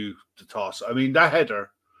argue the toss. I mean, that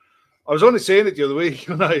header, I was only saying it the other week.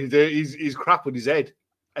 He's crap with his head.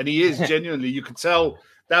 And he is genuinely, you could tell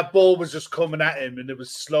that ball was just coming at him and it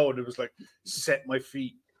was slow. And it was like, set my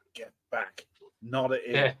feet, get back, not it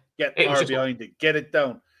in, get behind it, get it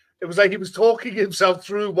down. It was like he was talking himself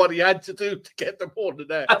through what he had to do to get the ball to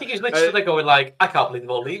there. I think he's literally going like, I can't believe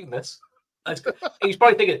they're all leaving this. He's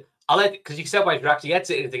probably thinking, because you said by his reaction, he had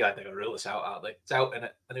to think, they're going to rule this out, aren't they? It's out,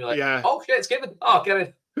 innit? And you're like, oh shit, it's given. Oh, get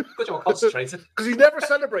in. Good job, concentrated. Because he never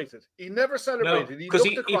celebrated. No, because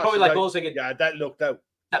he probably like goes thinking, yeah, that looked out.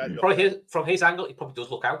 From his angle, he probably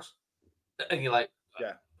does look out. And you're like,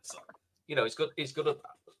 He's good. He's good at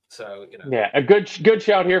that. So, Yeah, a good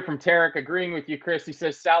shout here from Tarek, agreeing with you, Chris. He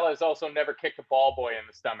says Salah has also never kicked a ball boy in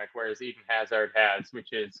the stomach, whereas Eden Hazard has,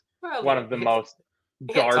 which is one of the most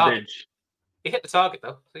garbage. He hit the target,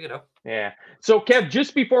 though, so Yeah. So, Kev,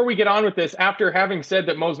 just before we get on with this, after having said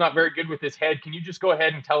that Mo's not very good with his head, can you just go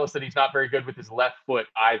ahead and tell us that he's not very good with his left foot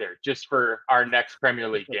either, just for our next Premier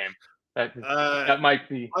League game? That might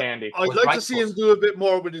be handy. I'd like to see him do a bit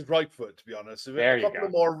more with his right foot, to be honest. A couple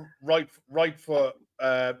of more right foot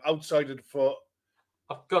outside of the foot.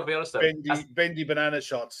 I've got to be honest, though. Bendy banana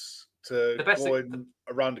shots to go in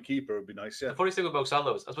around the keeper would be nice, yeah. The funny thing with Mo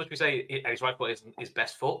Salah is, as much as we say his right foot isn't his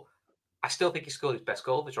best foot, I still think he scored his best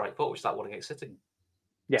goal with his right foot, which is that one against City.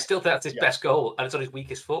 Yeah. I still think that's his best goal, and it's on his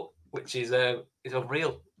weakest foot, which is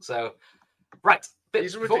unreal. So, right.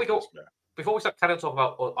 Before we start kind of talking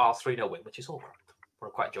about our 3-0 win, which is all right, we're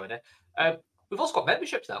quite enjoying it. We've also got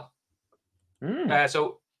memberships now.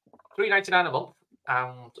 So $3.99 a month,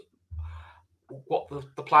 and what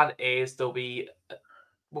the plan is, we're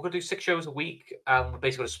going to do 6 shows a week, and we're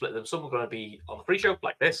basically going to split them. Some are going to be on the free show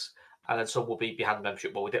like this, and then some will be behind the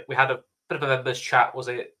membership. Well, we had a bit of a members chat, was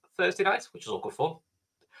it Thursday night, which was all good fun.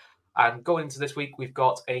 And going into this week, we've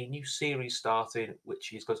got a new series starting,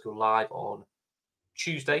 which is going to go live on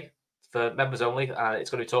Tuesday for members only, and it's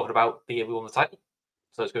going to be talking about the year we won the title.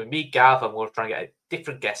 So it's going to be me, Gav, and we'll try and get a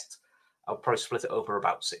different guest. I'll probably split it over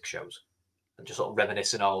about 6 shows and just sort of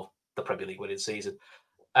reminiscing of the Premier League winning season.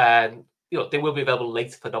 And they will be available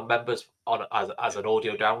later for non-members as an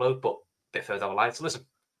audio download, but a bit further down the line. So listen,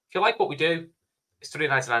 if you like what we do, it's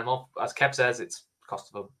 $3.99 a month. As Kev says, it's the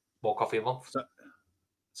cost of more coffee a month.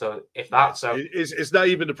 So if that, it's not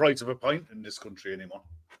even the price of a pint in this country anymore.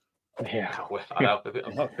 Yeah, I know.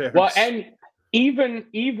 Well, and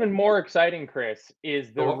even more exciting, Chris,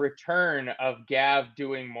 is the return of Gav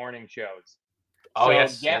doing morning shows. Oh, so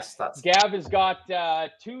yes. Gav has got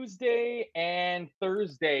Tuesday and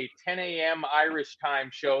Thursday 10 a.m. Irish time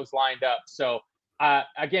shows lined up. So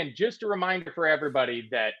again, just a reminder for everybody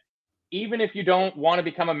that even if you don't want to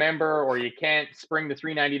become a member or you can't spring the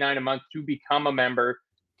 $3.99 a month to become a member,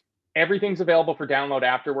 everything's available for download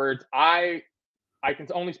afterwards. I can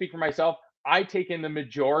only speak for myself. I take in the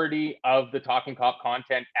majority of the Talking Cop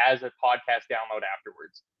content as a podcast download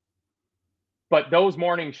afterwards. But those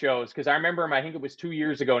morning shows, because I remember him, I think it was 2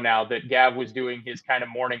 years ago now that Gav was doing his kind of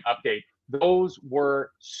morning update. Those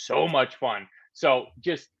were so much fun. So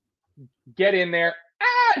just get in there.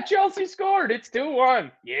 Chelsea scored. It's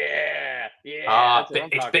 2-1. Yeah. That's what I'm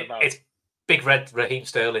talking about. It's Big Red Raheem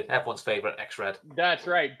Sterling, everyone's favorite ex-Red. That's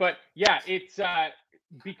right. But yeah, it's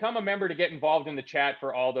become a member to get involved in the chat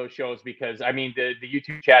for all those shows, because I mean the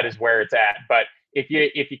YouTube chat is where it's at. But if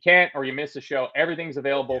you can't or you miss a show, everything's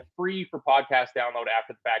available free for podcast download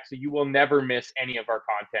after the fact, so you will never miss any of our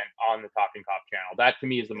content on the Talking Cop channel. That to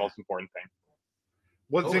me is the most important thing.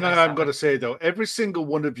 One thing I'm going to say though, every single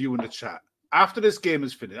one of you in the chat, after this game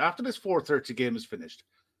is finished, after this 4:30 game is finished,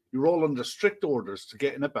 you're all under strict orders to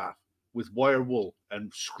get in a bath with wire wool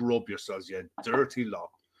and scrub yourselves, you dirty lot.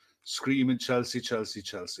 Screaming Chelsea, Chelsea,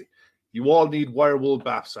 Chelsea. You all need wire wool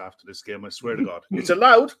baths after this game, I swear to God. It's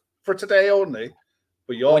allowed for today only,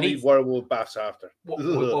 but you all need wire wool baths after.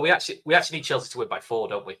 Well, we actually need Chelsea to win by 4,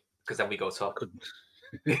 don't we? Because then we go top.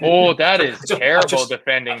 Oh, that is terrible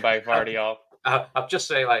defending by Vardiol. I'm just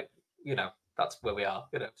saying, that's where we are,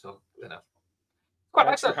 so, Quite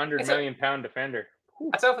nice. £100 million defender.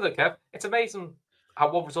 I tell you, Kev, it's amazing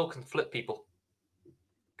how one result can flip people.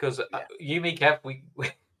 Because me, Kev,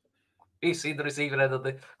 we've seen the receiving end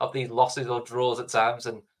of these losses or draws at times,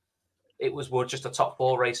 and we're just a top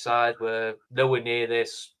 4 race side. We're nowhere near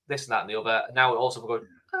this, and that, and the other. And now we're also going,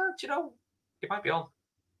 it might be on.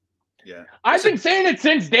 Yeah, I've been saying it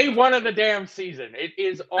since day 1 of the damn season. It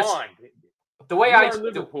is on. The way I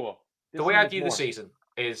view the season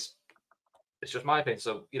is, it's just my opinion.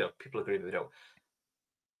 So people agree with me. Don't.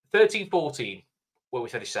 13-14, where we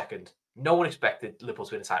finished second. No one expected Liverpool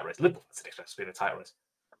to win a title race. Liverpool didn't expect to win a title race.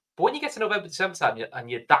 But when you get to November, December time,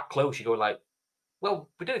 and you're that close, you go like, well,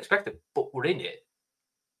 we didn't expect it, but we're in it.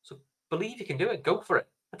 So believe you can do it. Go for it.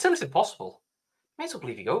 Until it's impossible, you may as well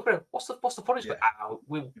believe you go for it. What's the punishment? Yeah.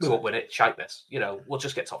 We won't win it. Shite this. We'll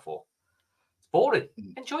just get top 4. It's boring.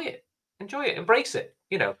 Enjoy it. Embrace it.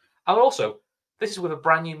 And also, this is with a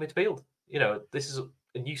brand new midfield. This is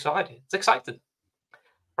a new side. It's exciting.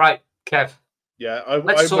 Right, Kev. Yeah, I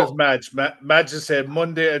was Madge. Madge has said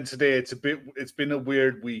Monday and today it's been a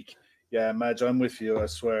weird week. Yeah, Madge, I'm with you. I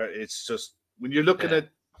swear, it's just when you're looking at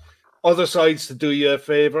other sides to do you a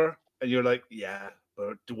favor, and you're like, yeah,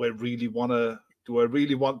 but do I really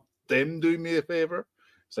want them doing me a favor?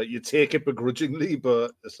 It's like you take it begrudgingly,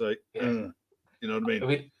 but it's like, you know what I mean? I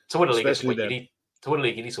mean, to win a league, Especially you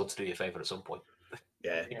need someone to do you a favour at some point.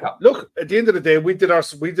 Yeah. Look, at the end of the day, we did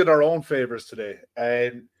our own favours today,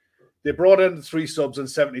 and they brought in the 3 subs in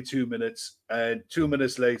 72 minutes, and 2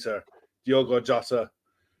 minutes later, Diogo Jota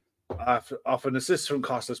off an assist from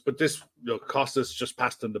Costas, but this Costas just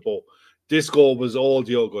passed him the ball. This goal was all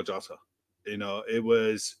Diogo Jota. It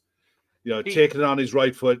was taking it on his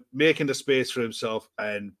right foot, making the space for himself,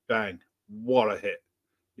 and bang, what a hit.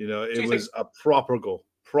 It was a proper goal.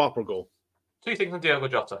 Two things on Diogo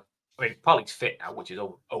Jota. I mean, Polly's fit now, which is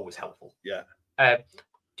always helpful. Yeah.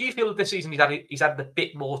 Do you feel that this season he's added a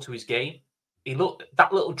bit more to his game?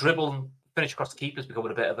 That little dribble and finish across the keeper's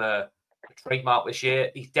becoming a bit of a trademark this year.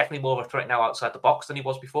 He's definitely more of a threat now outside the box than he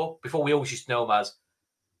was before. Before, we always used to know him as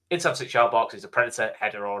inside 6-yard box. He's a predator,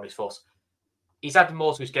 header on his foot. He's added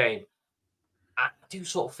more to his game. I do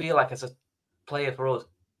sort of feel like, as a player for us,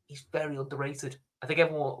 he's very underrated. I think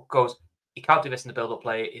everyone goes, he can't do this in the build-up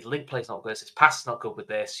play. His link play's not good. His pass is not good with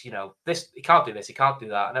this. This he can't do this. He can't do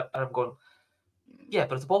that. And I'm going, yeah,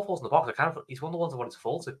 but if the ball falls in the box, he's one of the ones I want it to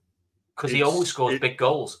fall to, because he always scores big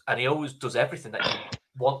goals and he always does everything that you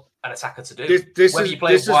want an attacker to do. Whether you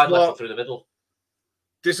play wide left or through the middle.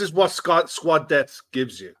 This is what squad depth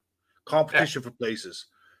gives you: competition for places.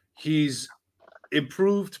 He's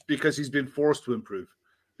improved because he's been forced to improve,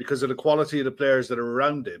 because of the quality of the players that are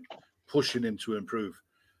around him pushing him to improve.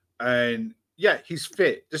 And yeah, he's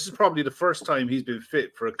fit. This is probably the first time he's been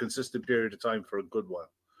fit for a consistent period of time for a good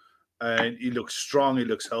while. And he looks strong. He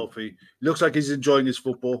looks healthy. He looks like he's enjoying his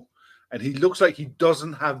football. And he looks like he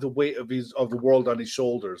doesn't have the weight of the world on his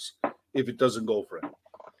shoulders if it doesn't go for him.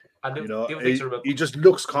 He just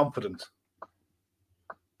looks confident.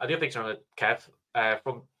 I do think so, Kev.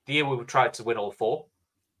 From the year we tried to win all 4,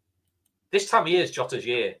 this time of year is Jota's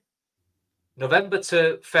year. November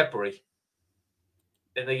to February,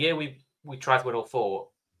 in the year we tried to win all 4,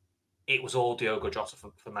 it was all Diogo Jota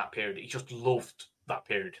from that period. He just loved that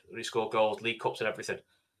period. He scored goals, League Cups and everything.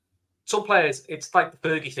 Some players, it's like the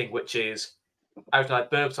Fergie thing, which is, I was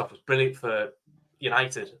like, Berbatov was brilliant for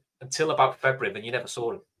United until about February, then you never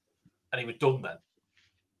saw him. And he was done then.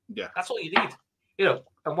 Yeah. That's all you need.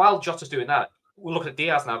 And while Jota's doing that, we're looking at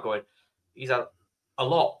Diaz now going, he's had a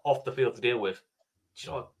lot off the field to deal with. Do you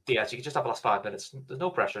know what, Diaz, you can just have the last 5 minutes. There's no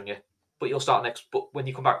pressure on you. But you'll start next. But when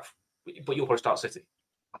you come back, but you'll probably start City.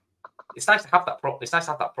 It's nice to have that problem. It's nice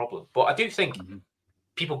to have that problem. But I do think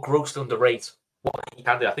people grossly underrate what he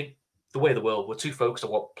can do. I think the way of the world, we're too focused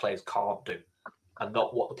on what players can't do and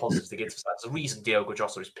not what the positives they give to that. There's a reason Diogo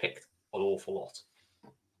Jota is picked an awful lot.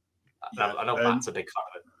 Yeah, I know Matt's a big fan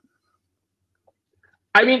of it.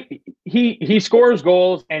 I mean, he scores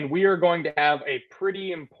goals, and we are going to have a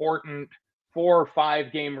pretty important 4 or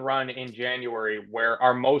 5 game run in January where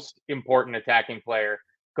our most important attacking player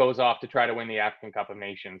goes off to try to win the African Cup of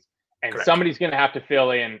Nations. And somebody's going to have to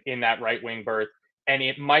fill in that right wing berth. And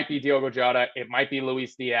it might be Diogo Jota. It might be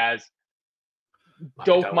Luis Diaz.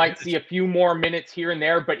 Doak might see a few more minutes here and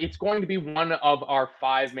there, but it's going to be one of our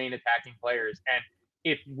 5 main attacking players. And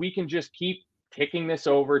if we can just keep ticking it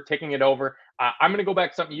over, I'm going to go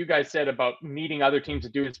back to something you guys said about needing other teams to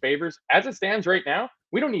do us favors. As it stands right now,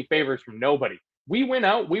 we don't need favors from nobody. We win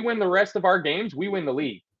out, we win the rest of our games, we win the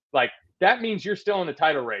league. Like, that means you're still in the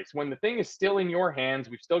title race. When the thing is still in your hands,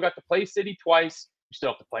 we've still got to play City twice, we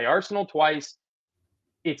still have to play Arsenal twice.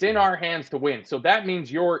 It's in our hands to win. So that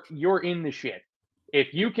means you're in the shit.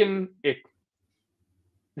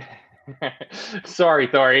 Sorry,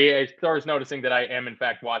 Thor. Thor's noticing that I am, in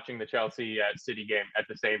fact, watching the Chelsea City game at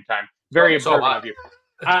the same time. Very observant of you.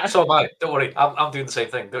 So am I. Don't worry. I'm doing the same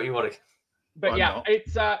thing. Don't you worry. But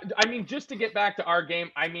it's. I mean, just to get back to our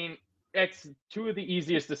game, I mean, it's 2 of the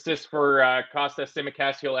easiest assists for Costas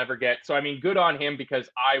Tsimikas he'll ever get. So, I mean, good on him, because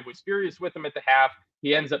I was furious with him at the half.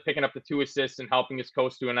 He ends up picking up the 2 assists and helping us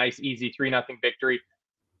coast to a nice, easy 3-0 victory.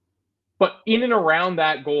 But in and around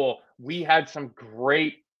that goal, we had some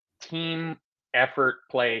great team effort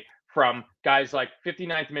play from guys like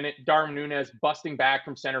 59th minute, Darwin Núñez busting back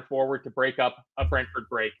from center forward to break up a Brentford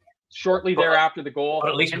break. Shortly thereafter the goal. But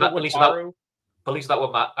at least that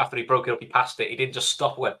one, Matt, after he broke it up, he passed it. He didn't just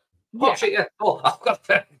stop with, I've got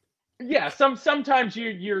that. Yeah, sometimes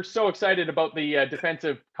you're so excited about the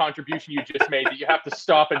defensive contribution you just made that you have to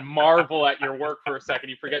stop and marvel at your work for a second.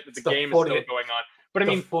 You forget that the game is still going on. But I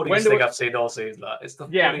mean, funniest thing I've seen all season. That it's the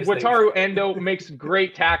Wataru Endo makes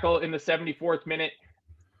great tackle in the 74th minute.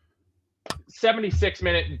 76th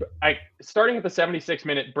minute, starting at the 76th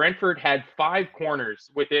minute, Brentford had 5 corners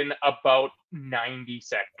within about 90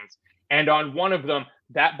 seconds. And on one of them,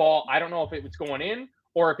 that ball, I don't know if it was going in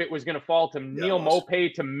or if it was going to fall to Neil it was.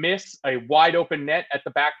 Maupay to miss a wide open net at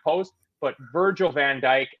the back post. But Virgil van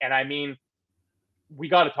Dijk, and I mean, we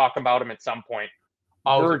got to talk about him at some point.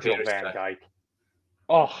 Virgil van Dijk.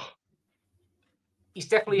 Oh, he's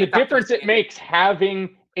definitely the difference it makes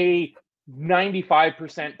having a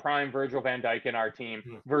 95% prime Virgil van Dijk in our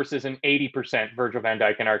team versus an 80% Virgil van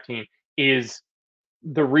Dijk in our team is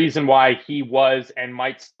the reason why he was and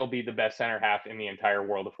might still be the best center half in the entire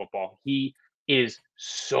world of football. He is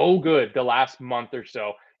so good the last month or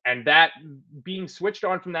so. And that being switched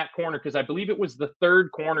on from that corner, because I believe it was the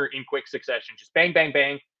third corner in quick succession, just bang, bang,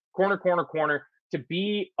 bang, corner, corner, corner, to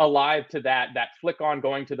be alive to that flick on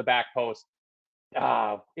going to the back post.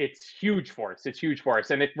 It's huge for us. It's huge for us.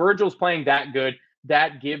 And if Virgil's playing that good,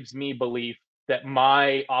 that gives me belief that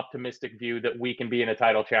my optimistic view that we can be in a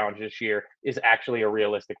title challenge this year is actually a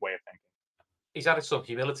realistic way of thinking. He's added some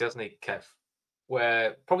humility, hasn't he, Kev?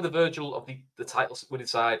 Where probably the Virgil of the title winning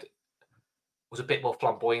side was a bit more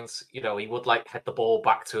flamboyant. You know, he would like head the ball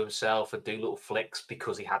back to himself and do little flicks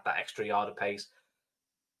because he had that extra yard of pace.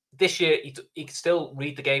 This year, he can still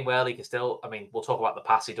read the game well. He can still, I mean, we'll talk about the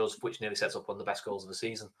pass he does, which nearly sets up one of the best goals of the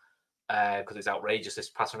season because it's outrageous, this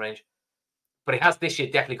passing range. But he has this year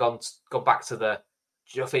definitely gone back to the,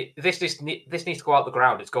 this needs to go out the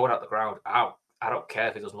ground. It's going out the ground. I don't care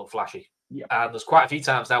if it doesn't look flashy. Yeah. And there's quite a few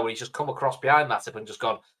times now where he's just come across behind Matip and just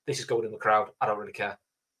gone, this is going in the crowd. I don't really care.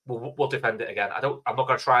 We'll defend it again. I'm not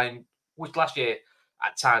going to try and, which last year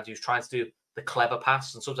at times he was trying to do the clever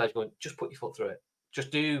pass and sometimes going, just put your foot through it.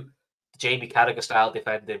 Just do the Jamie Carragher style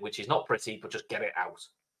defending, which is not pretty, but just get it out.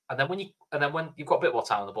 And then when you've got a bit more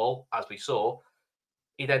time on the ball, as we saw,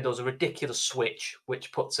 he then does a ridiculous switch,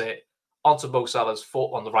 which puts it onto Mo Salah's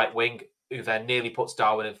foot on the right wing, who then nearly puts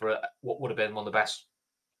Darwin in for what would have been one of the best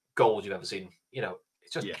goals you've ever seen. You know,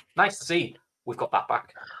 it's just nice to see we've got that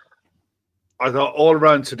back. I thought all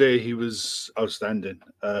around today he was outstanding.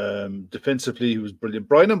 Defensively, he was brilliant.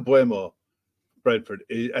 Brian Mbeumo, Brentford,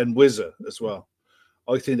 and Wizza as well.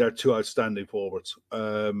 I think they're two outstanding forwards.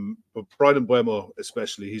 But Brian Mbeumo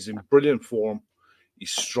especially, he's in brilliant form.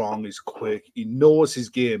 He's strong, he's quick, he knows his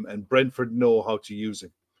game, and Brentford know how to use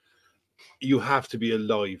him. You have to be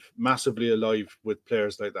alive, massively alive with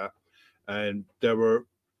players like that. And there were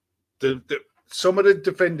some of the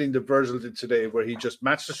defending that Virgil did today where he just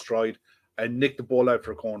matched the stride and nicked the ball out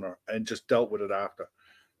for a corner and just dealt with it after.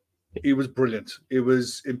 He was brilliant. It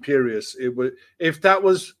was imperious. It was if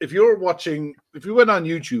you went on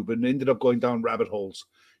YouTube and ended up going down rabbit holes,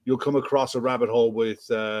 you'll come across a rabbit hole with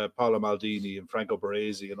Paolo Maldini and Franco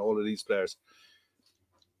Baresi and all of these players.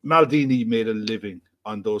 Maldini made a living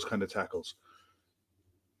on those kind of tackles.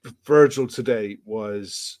 Virgil today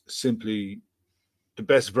was simply the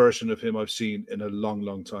best version of him I've seen in a long,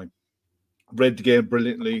 long time. Read the game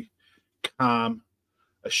brilliantly, calm,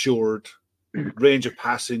 assured. Range of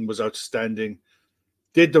passing was outstanding.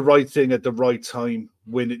 Did the right thing at the right time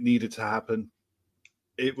when it needed to happen.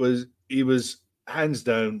 He was hands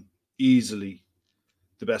down, easily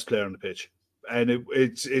the best player on the pitch, and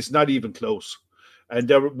it's not even close.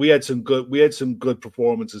 And we had some good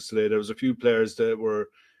performances today. There was a few players that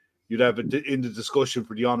you'd have in the discussion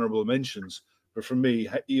for the honourable mentions, but for me,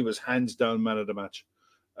 he was hands down man of the match.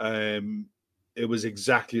 It was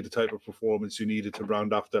exactly the type of performance you needed to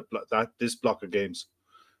round off this block of games.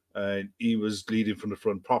 And he was leading from the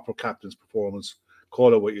front, proper captain's performance.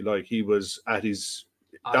 Call it what you like. He was at his.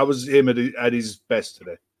 That was him at his best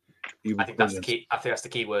today. I think that's the key. I think that's the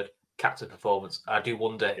key word: captain performance. I do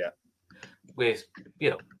wonder, with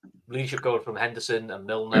leadership going from Henderson and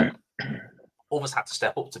Milner, others had to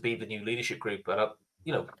step up to be the new leadership group.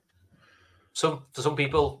 And for some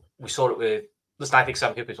people, we saw it with. Listen, I think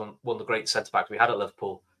Sam Cooper is one of the great centre backs we had at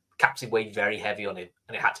Liverpool. Captain weighed very heavy on him,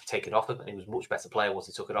 and it had to be taken off him. And he was a much better player once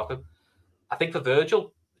he took it off him. I think for Virgil,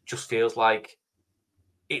 it just feels like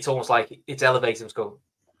it's almost like it's elevating him to go,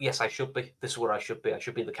 yes, I should be. This is where I should be. I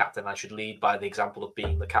should be the captain. I should lead by the example of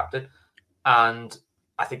being the captain. And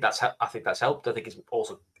I think that's helped. I think it's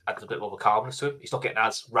also added a bit more of a calmness to him. He's not getting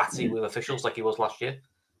as ratty with officials like he was last year.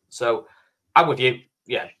 So I'm with you.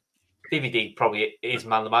 Yeah. DVD probably is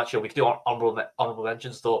man of the match. We could do honourable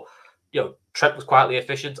mentions. Thought, Trent was quietly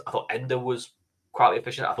efficient. I thought Ender was quietly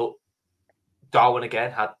efficient. I thought Darwin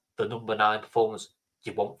again had the number 9 performance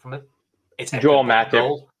you want from him. It's Joel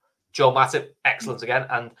Matip. Joel Matip, excellent again,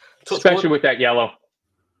 and especially with that yellow.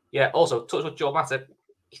 Yeah. Also, touch with Joel Matip.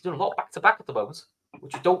 He's doing a lot back to back at the moment,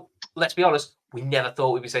 which we don't. Let's be honest. We never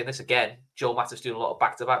thought we'd be saying this again. Joel Matip's doing a lot of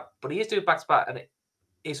back to back, but he is doing back to back, and it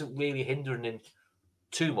isn't really hindering him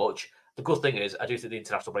too much. The good thing is, I do think the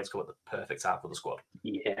international breaks come at the perfect time for the squad.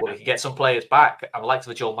 Yeah. Well, we can get some players back. I would like to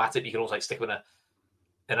the Joel Matip. You can also stick him in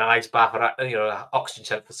in an ice bath or oxygen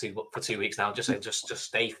tent for 2 weeks now. Just saying, just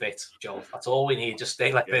stay fit, Joel. That's all we need. Just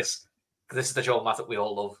stay like this. This is the Joel Matip we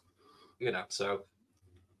all love. So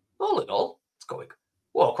all in all, it's going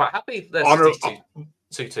well. Quite happy. There's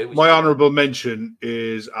 2-2. My honourable mention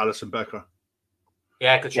is Alisson Becker.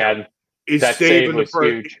 Yeah, good job. That save was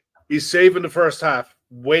huge. He's saving the first half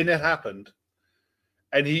when it happened,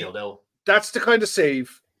 and that's the kind of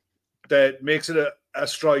save that makes it a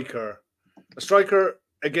striker. A striker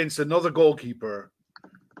against another goalkeeper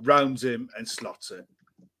rounds him and slots it,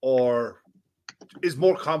 or is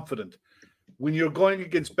more confident. When you're going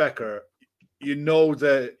against Becker, you know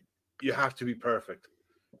that you have to be perfect,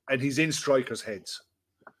 and he's in strikers' heads.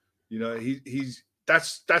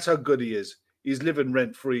 That's how good he is. He's living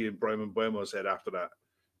rent free in Brian Mbeumo's head after that.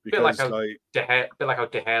 Bit like how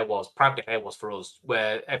De Gea was. Prime De Gea was for us,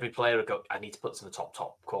 where every player would go, I need to put this in the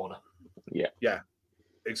top corner. Yeah,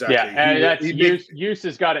 exactly. Yeah, and Use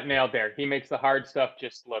has got it nailed there. He makes the hard stuff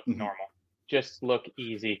just look normal, just look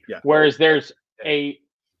easy. Yeah. Whereas there's a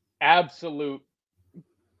absolute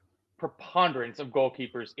preponderance of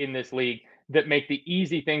goalkeepers in this league that make the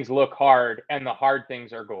easy things look hard, and the hard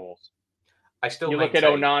things are goals. You look at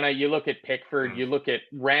Onana, you look at Pickford, you look at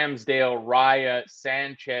Ramsdale, Raya,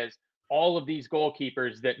 Sanchez, all of these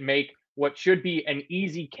goalkeepers that make what should be an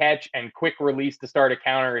easy catch and quick release to start a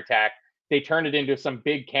counterattack. They turn it into some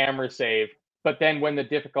big camera save, but then when the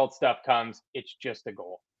difficult stuff comes, it's just a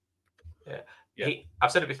goal. Yeah.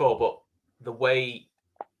 I've said it before, but the way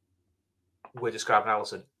we're describing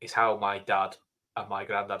Alisson is how my dad and my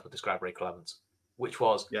granddad would describe Ray Clements, which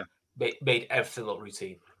was made everything look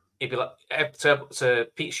routine. It'd be like to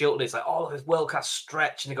Pete Shilton, it's like, oh, this world-class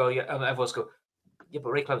stretch, and they go, and everyone's go,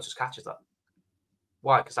 but Ray Clements just catches that.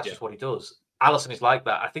 Why? Because that's just what he does. Alisson is like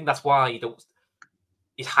that. I think that's why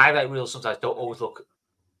his highlight reels sometimes don't always look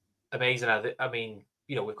amazing. I mean,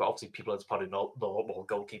 we've got obviously people that's probably know a lot more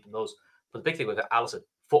goalkeeping those, but the big thing with Alisson,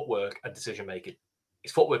 footwork and decision making.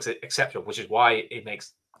 His footwork's exceptional, which is why it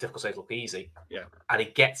makes difficult saves look easy. Yeah. And he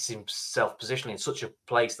gets himself positioning in such a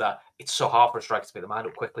place that it's so hard for a striker to pick the mind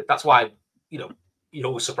up quickly. That's why, you're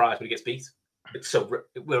always surprised when he gets beat.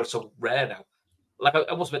 We're so rare now. Like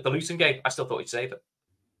I must admit, the Luton game, I still thought he'd save it.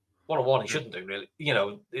 1-on-1, he shouldn't do, really.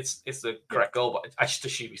 It's the correct goal, but I just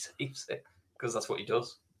assume he saves it because that's what he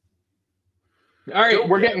does. All right,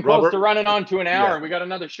 we're getting close Robert, to running on to an hour. We got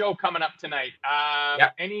another show coming up tonight. Yeah.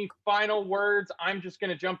 Any final words? I'm just going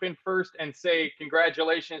to jump in first and say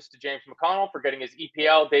congratulations to James McConnell for getting his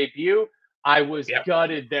EPL debut. I was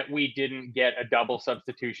gutted that we didn't get a double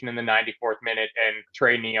substitution in the 94th minute and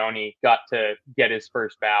Trey Neone got to get his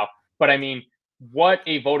first bow. But I mean, what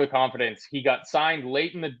a vote of confidence. He got signed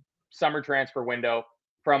late in the summer transfer window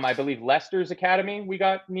from, I believe, Leicester's academy. We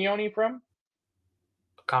got Neone from.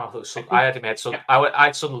 I had him at Sunderland. I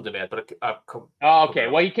had Sunderland in but okay.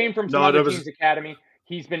 Well, he came from some other team's academy.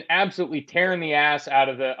 He's been absolutely tearing the ass out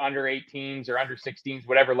of the under 18s or under 16s,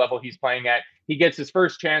 whatever level he's playing at. He gets his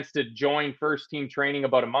first chance to join first team training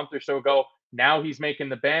about a month or so ago. Now he's making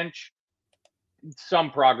the bench. Some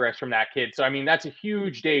progress from that kid. So, I mean, that's a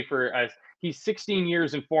huge day for us. He's 16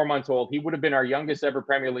 years and 4 months old. He would have been our youngest ever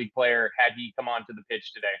Premier League player had he come onto the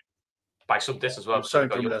pitch today. By some distance as well.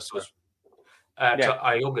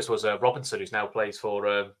 Our youngest was Robinson, who's now plays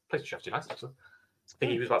for Sheffield United. I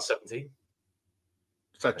think he was about 17.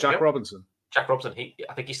 Is that Jack Robinson? Jack Robinson.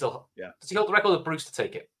 I think he still. Yeah. Does he hold the record of Bruce to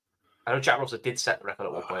take it? I know Jack Robinson did set the record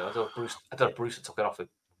at one point. I don't know if Bruce took it off him.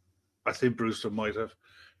 I think Brewster might have.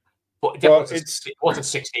 But it wasn't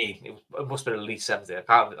 16. It must have been at least 17.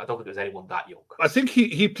 I don't think there's anyone that young. I think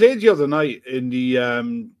he played the other night in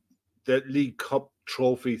the League Cup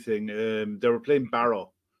trophy thing. They were playing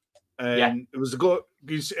Barrow. And it was a goal.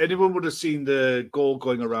 Anyone would have seen the goal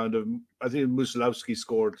going around him. I think Musolowski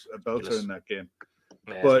scored a belter in that game.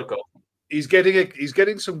 Yeah, but he's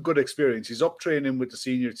getting some good experience. He's up training with the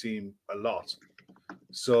senior team a lot,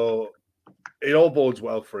 so it all bodes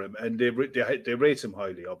well for him. And they rate him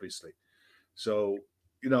highly, obviously. So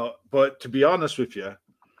but to be honest with you,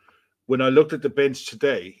 when I looked at the bench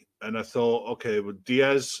today, and I thought, okay, well,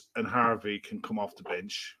 Diaz and Harvey can come off the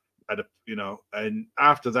bench. And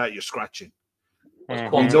after that, you're scratching.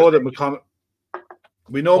 Mm-hmm.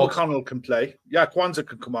 We know McConnell can play. Yeah, Kwanzaa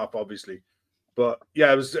can come off, obviously. But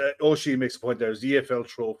yeah, it was Oshie makes a point there. It was the EFL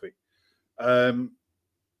trophy.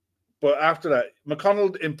 But after that,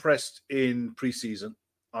 McConnell impressed in preseason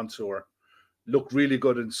on tour. Looked really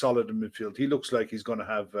good and solid in midfield. He looks like he's going to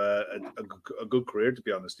have a good career, to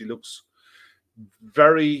be honest. He looks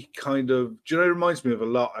very kind of, it reminds me of a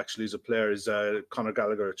lot, actually, as a player, is Conor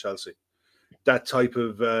Gallagher at Chelsea. That type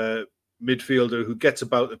of midfielder who gets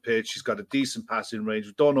about the pitch. He's got a decent passing range.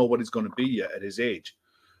 We don't know what he's going to be yet at his age,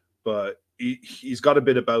 but he's got a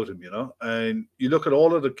bit about him, And you look at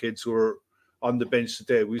all of the kids who are on the bench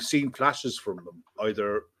today, we've seen flashes from them.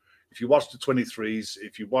 Either if you watch the 23s,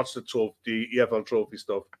 if you watch the EFL Trophy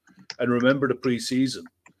stuff, and remember the pre-season,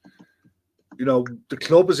 the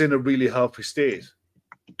club is in a really healthy state,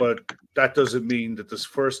 but that doesn't mean that this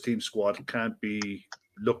first team squad can't be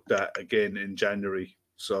looked at again in January.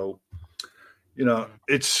 So,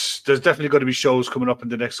 there's definitely going to be shows coming up in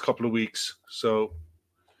the next couple of weeks. So,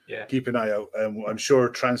 keep an eye out. I'm sure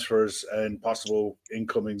transfers and possible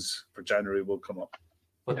incomings for January will come up.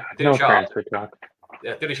 No transfer talk.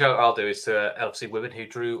 Yeah, the only shout I'll do is to LFC Women, who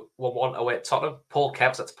drew 1-1 away at Tottenham. Paul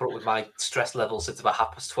Kevs had to put up with my stress level since about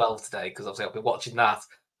 12:30 today, because obviously I've been watching that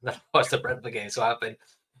and then I watched the Brentford game, so I've been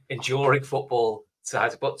enduring football.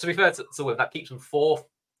 But to be fair to Women, that keeps them fourth.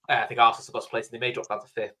 I think Arsenal's the best place, and they may drop down to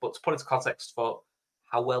fifth. But to put into context for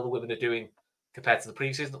how well the Women are doing compared to the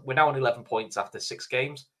previous season, we're now on 11 points after 6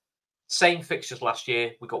 games. Same fixtures last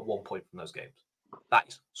year, we got 1 point from those games. That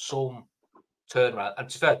is some turnaround. And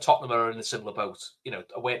to be fair, Tottenham are in a similar boat.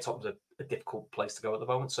 Away at Tottenham's a difficult place to go at the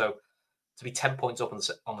moment. So to be 10 points up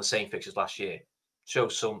on the same fixtures last year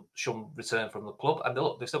shows some return from the club. And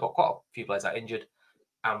they've still got quite a few players that are injured.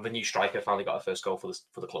 And the new striker finally got a first goal for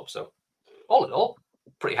the club. So all in all,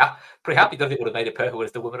 pretty happy. Don't think it would have made it perfect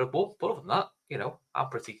if the Women had won. But other than that, I'm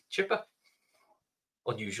pretty chipper.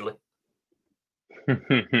 Unusually.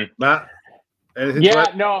 Matt? Anything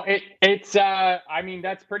it's I mean,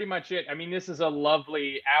 that's pretty much it. I mean, this is a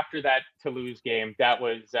lovely, after that Toulouse game, that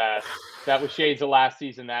was shades of last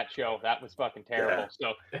season. That show, that was fucking terrible.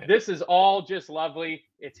 So this is all just lovely.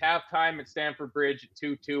 It's halftime at Stamford Bridge at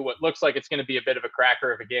 2-2. What looks like it's going to be a bit of a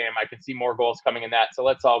cracker of a game. I can see more goals coming in that. So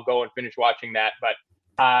let's all go and finish watching that.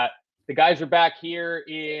 But the guys are back here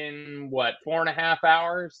in 4.5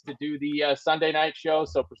 hours to do the Sunday night show.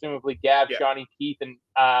 So presumably Gav, Shawnee, Keith, and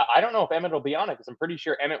I don't know if Emmett will be on it, because I'm pretty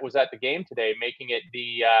sure Emmett was at the game today, making it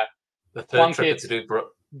the third Plunkett trip to do.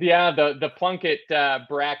 The Plunkett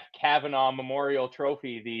Brack Kavanaugh Memorial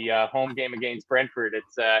Trophy, the home game against Brentford.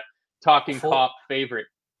 It's Talking Cop favorite.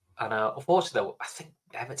 And unfortunately, though, I think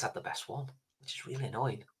Emmett's had the best one, which is really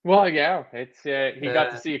annoying. Well, yeah, it's he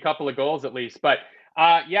got to see a couple of goals at least, but.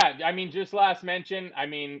 I mean, just last mention, I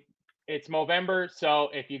mean, it's Movember, so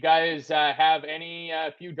if you guys have any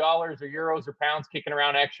few dollars or euros or pounds kicking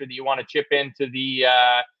around extra that you want to chip into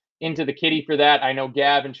the kitty for that, I know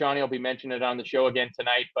Gav and Shawnee will be mentioning it on the show again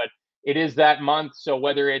tonight, but it is that month, so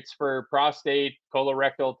whether it's for prostate,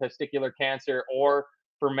 colorectal, testicular cancer, or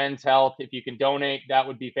for men's health, if you can donate, that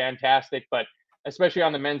would be fantastic, but especially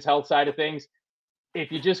on the men's health side of things, if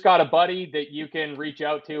you just got a buddy that you can reach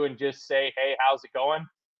out to and just say, hey, how's it going?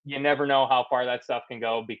 You never know how far that stuff can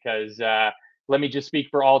go, because let me just speak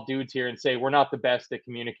for all dudes here and say we're not the best at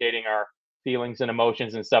communicating our feelings and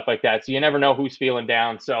emotions and stuff like that. So you never know who's feeling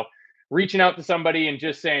down. So reaching out to somebody and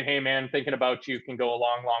just saying, hey, man, thinking about you can go a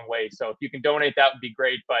long, long way. So if you can donate, that would be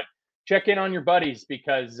great. But check in on your buddies,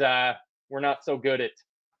 because we're not so good at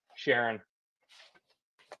sharing.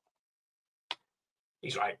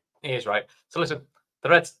 He's right. He is right. So listen. The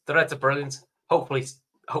Reds are brilliant. Hopefully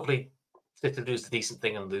City does the decent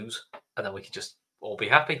thing and lose, and then we can just all be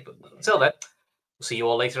happy. But until then, we'll see you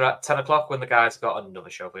all later at 10 o'clock when the guys have got another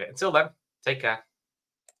show for you. Until then, take care.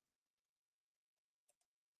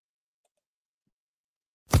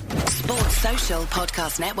 Sports Social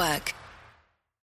Podcast Network.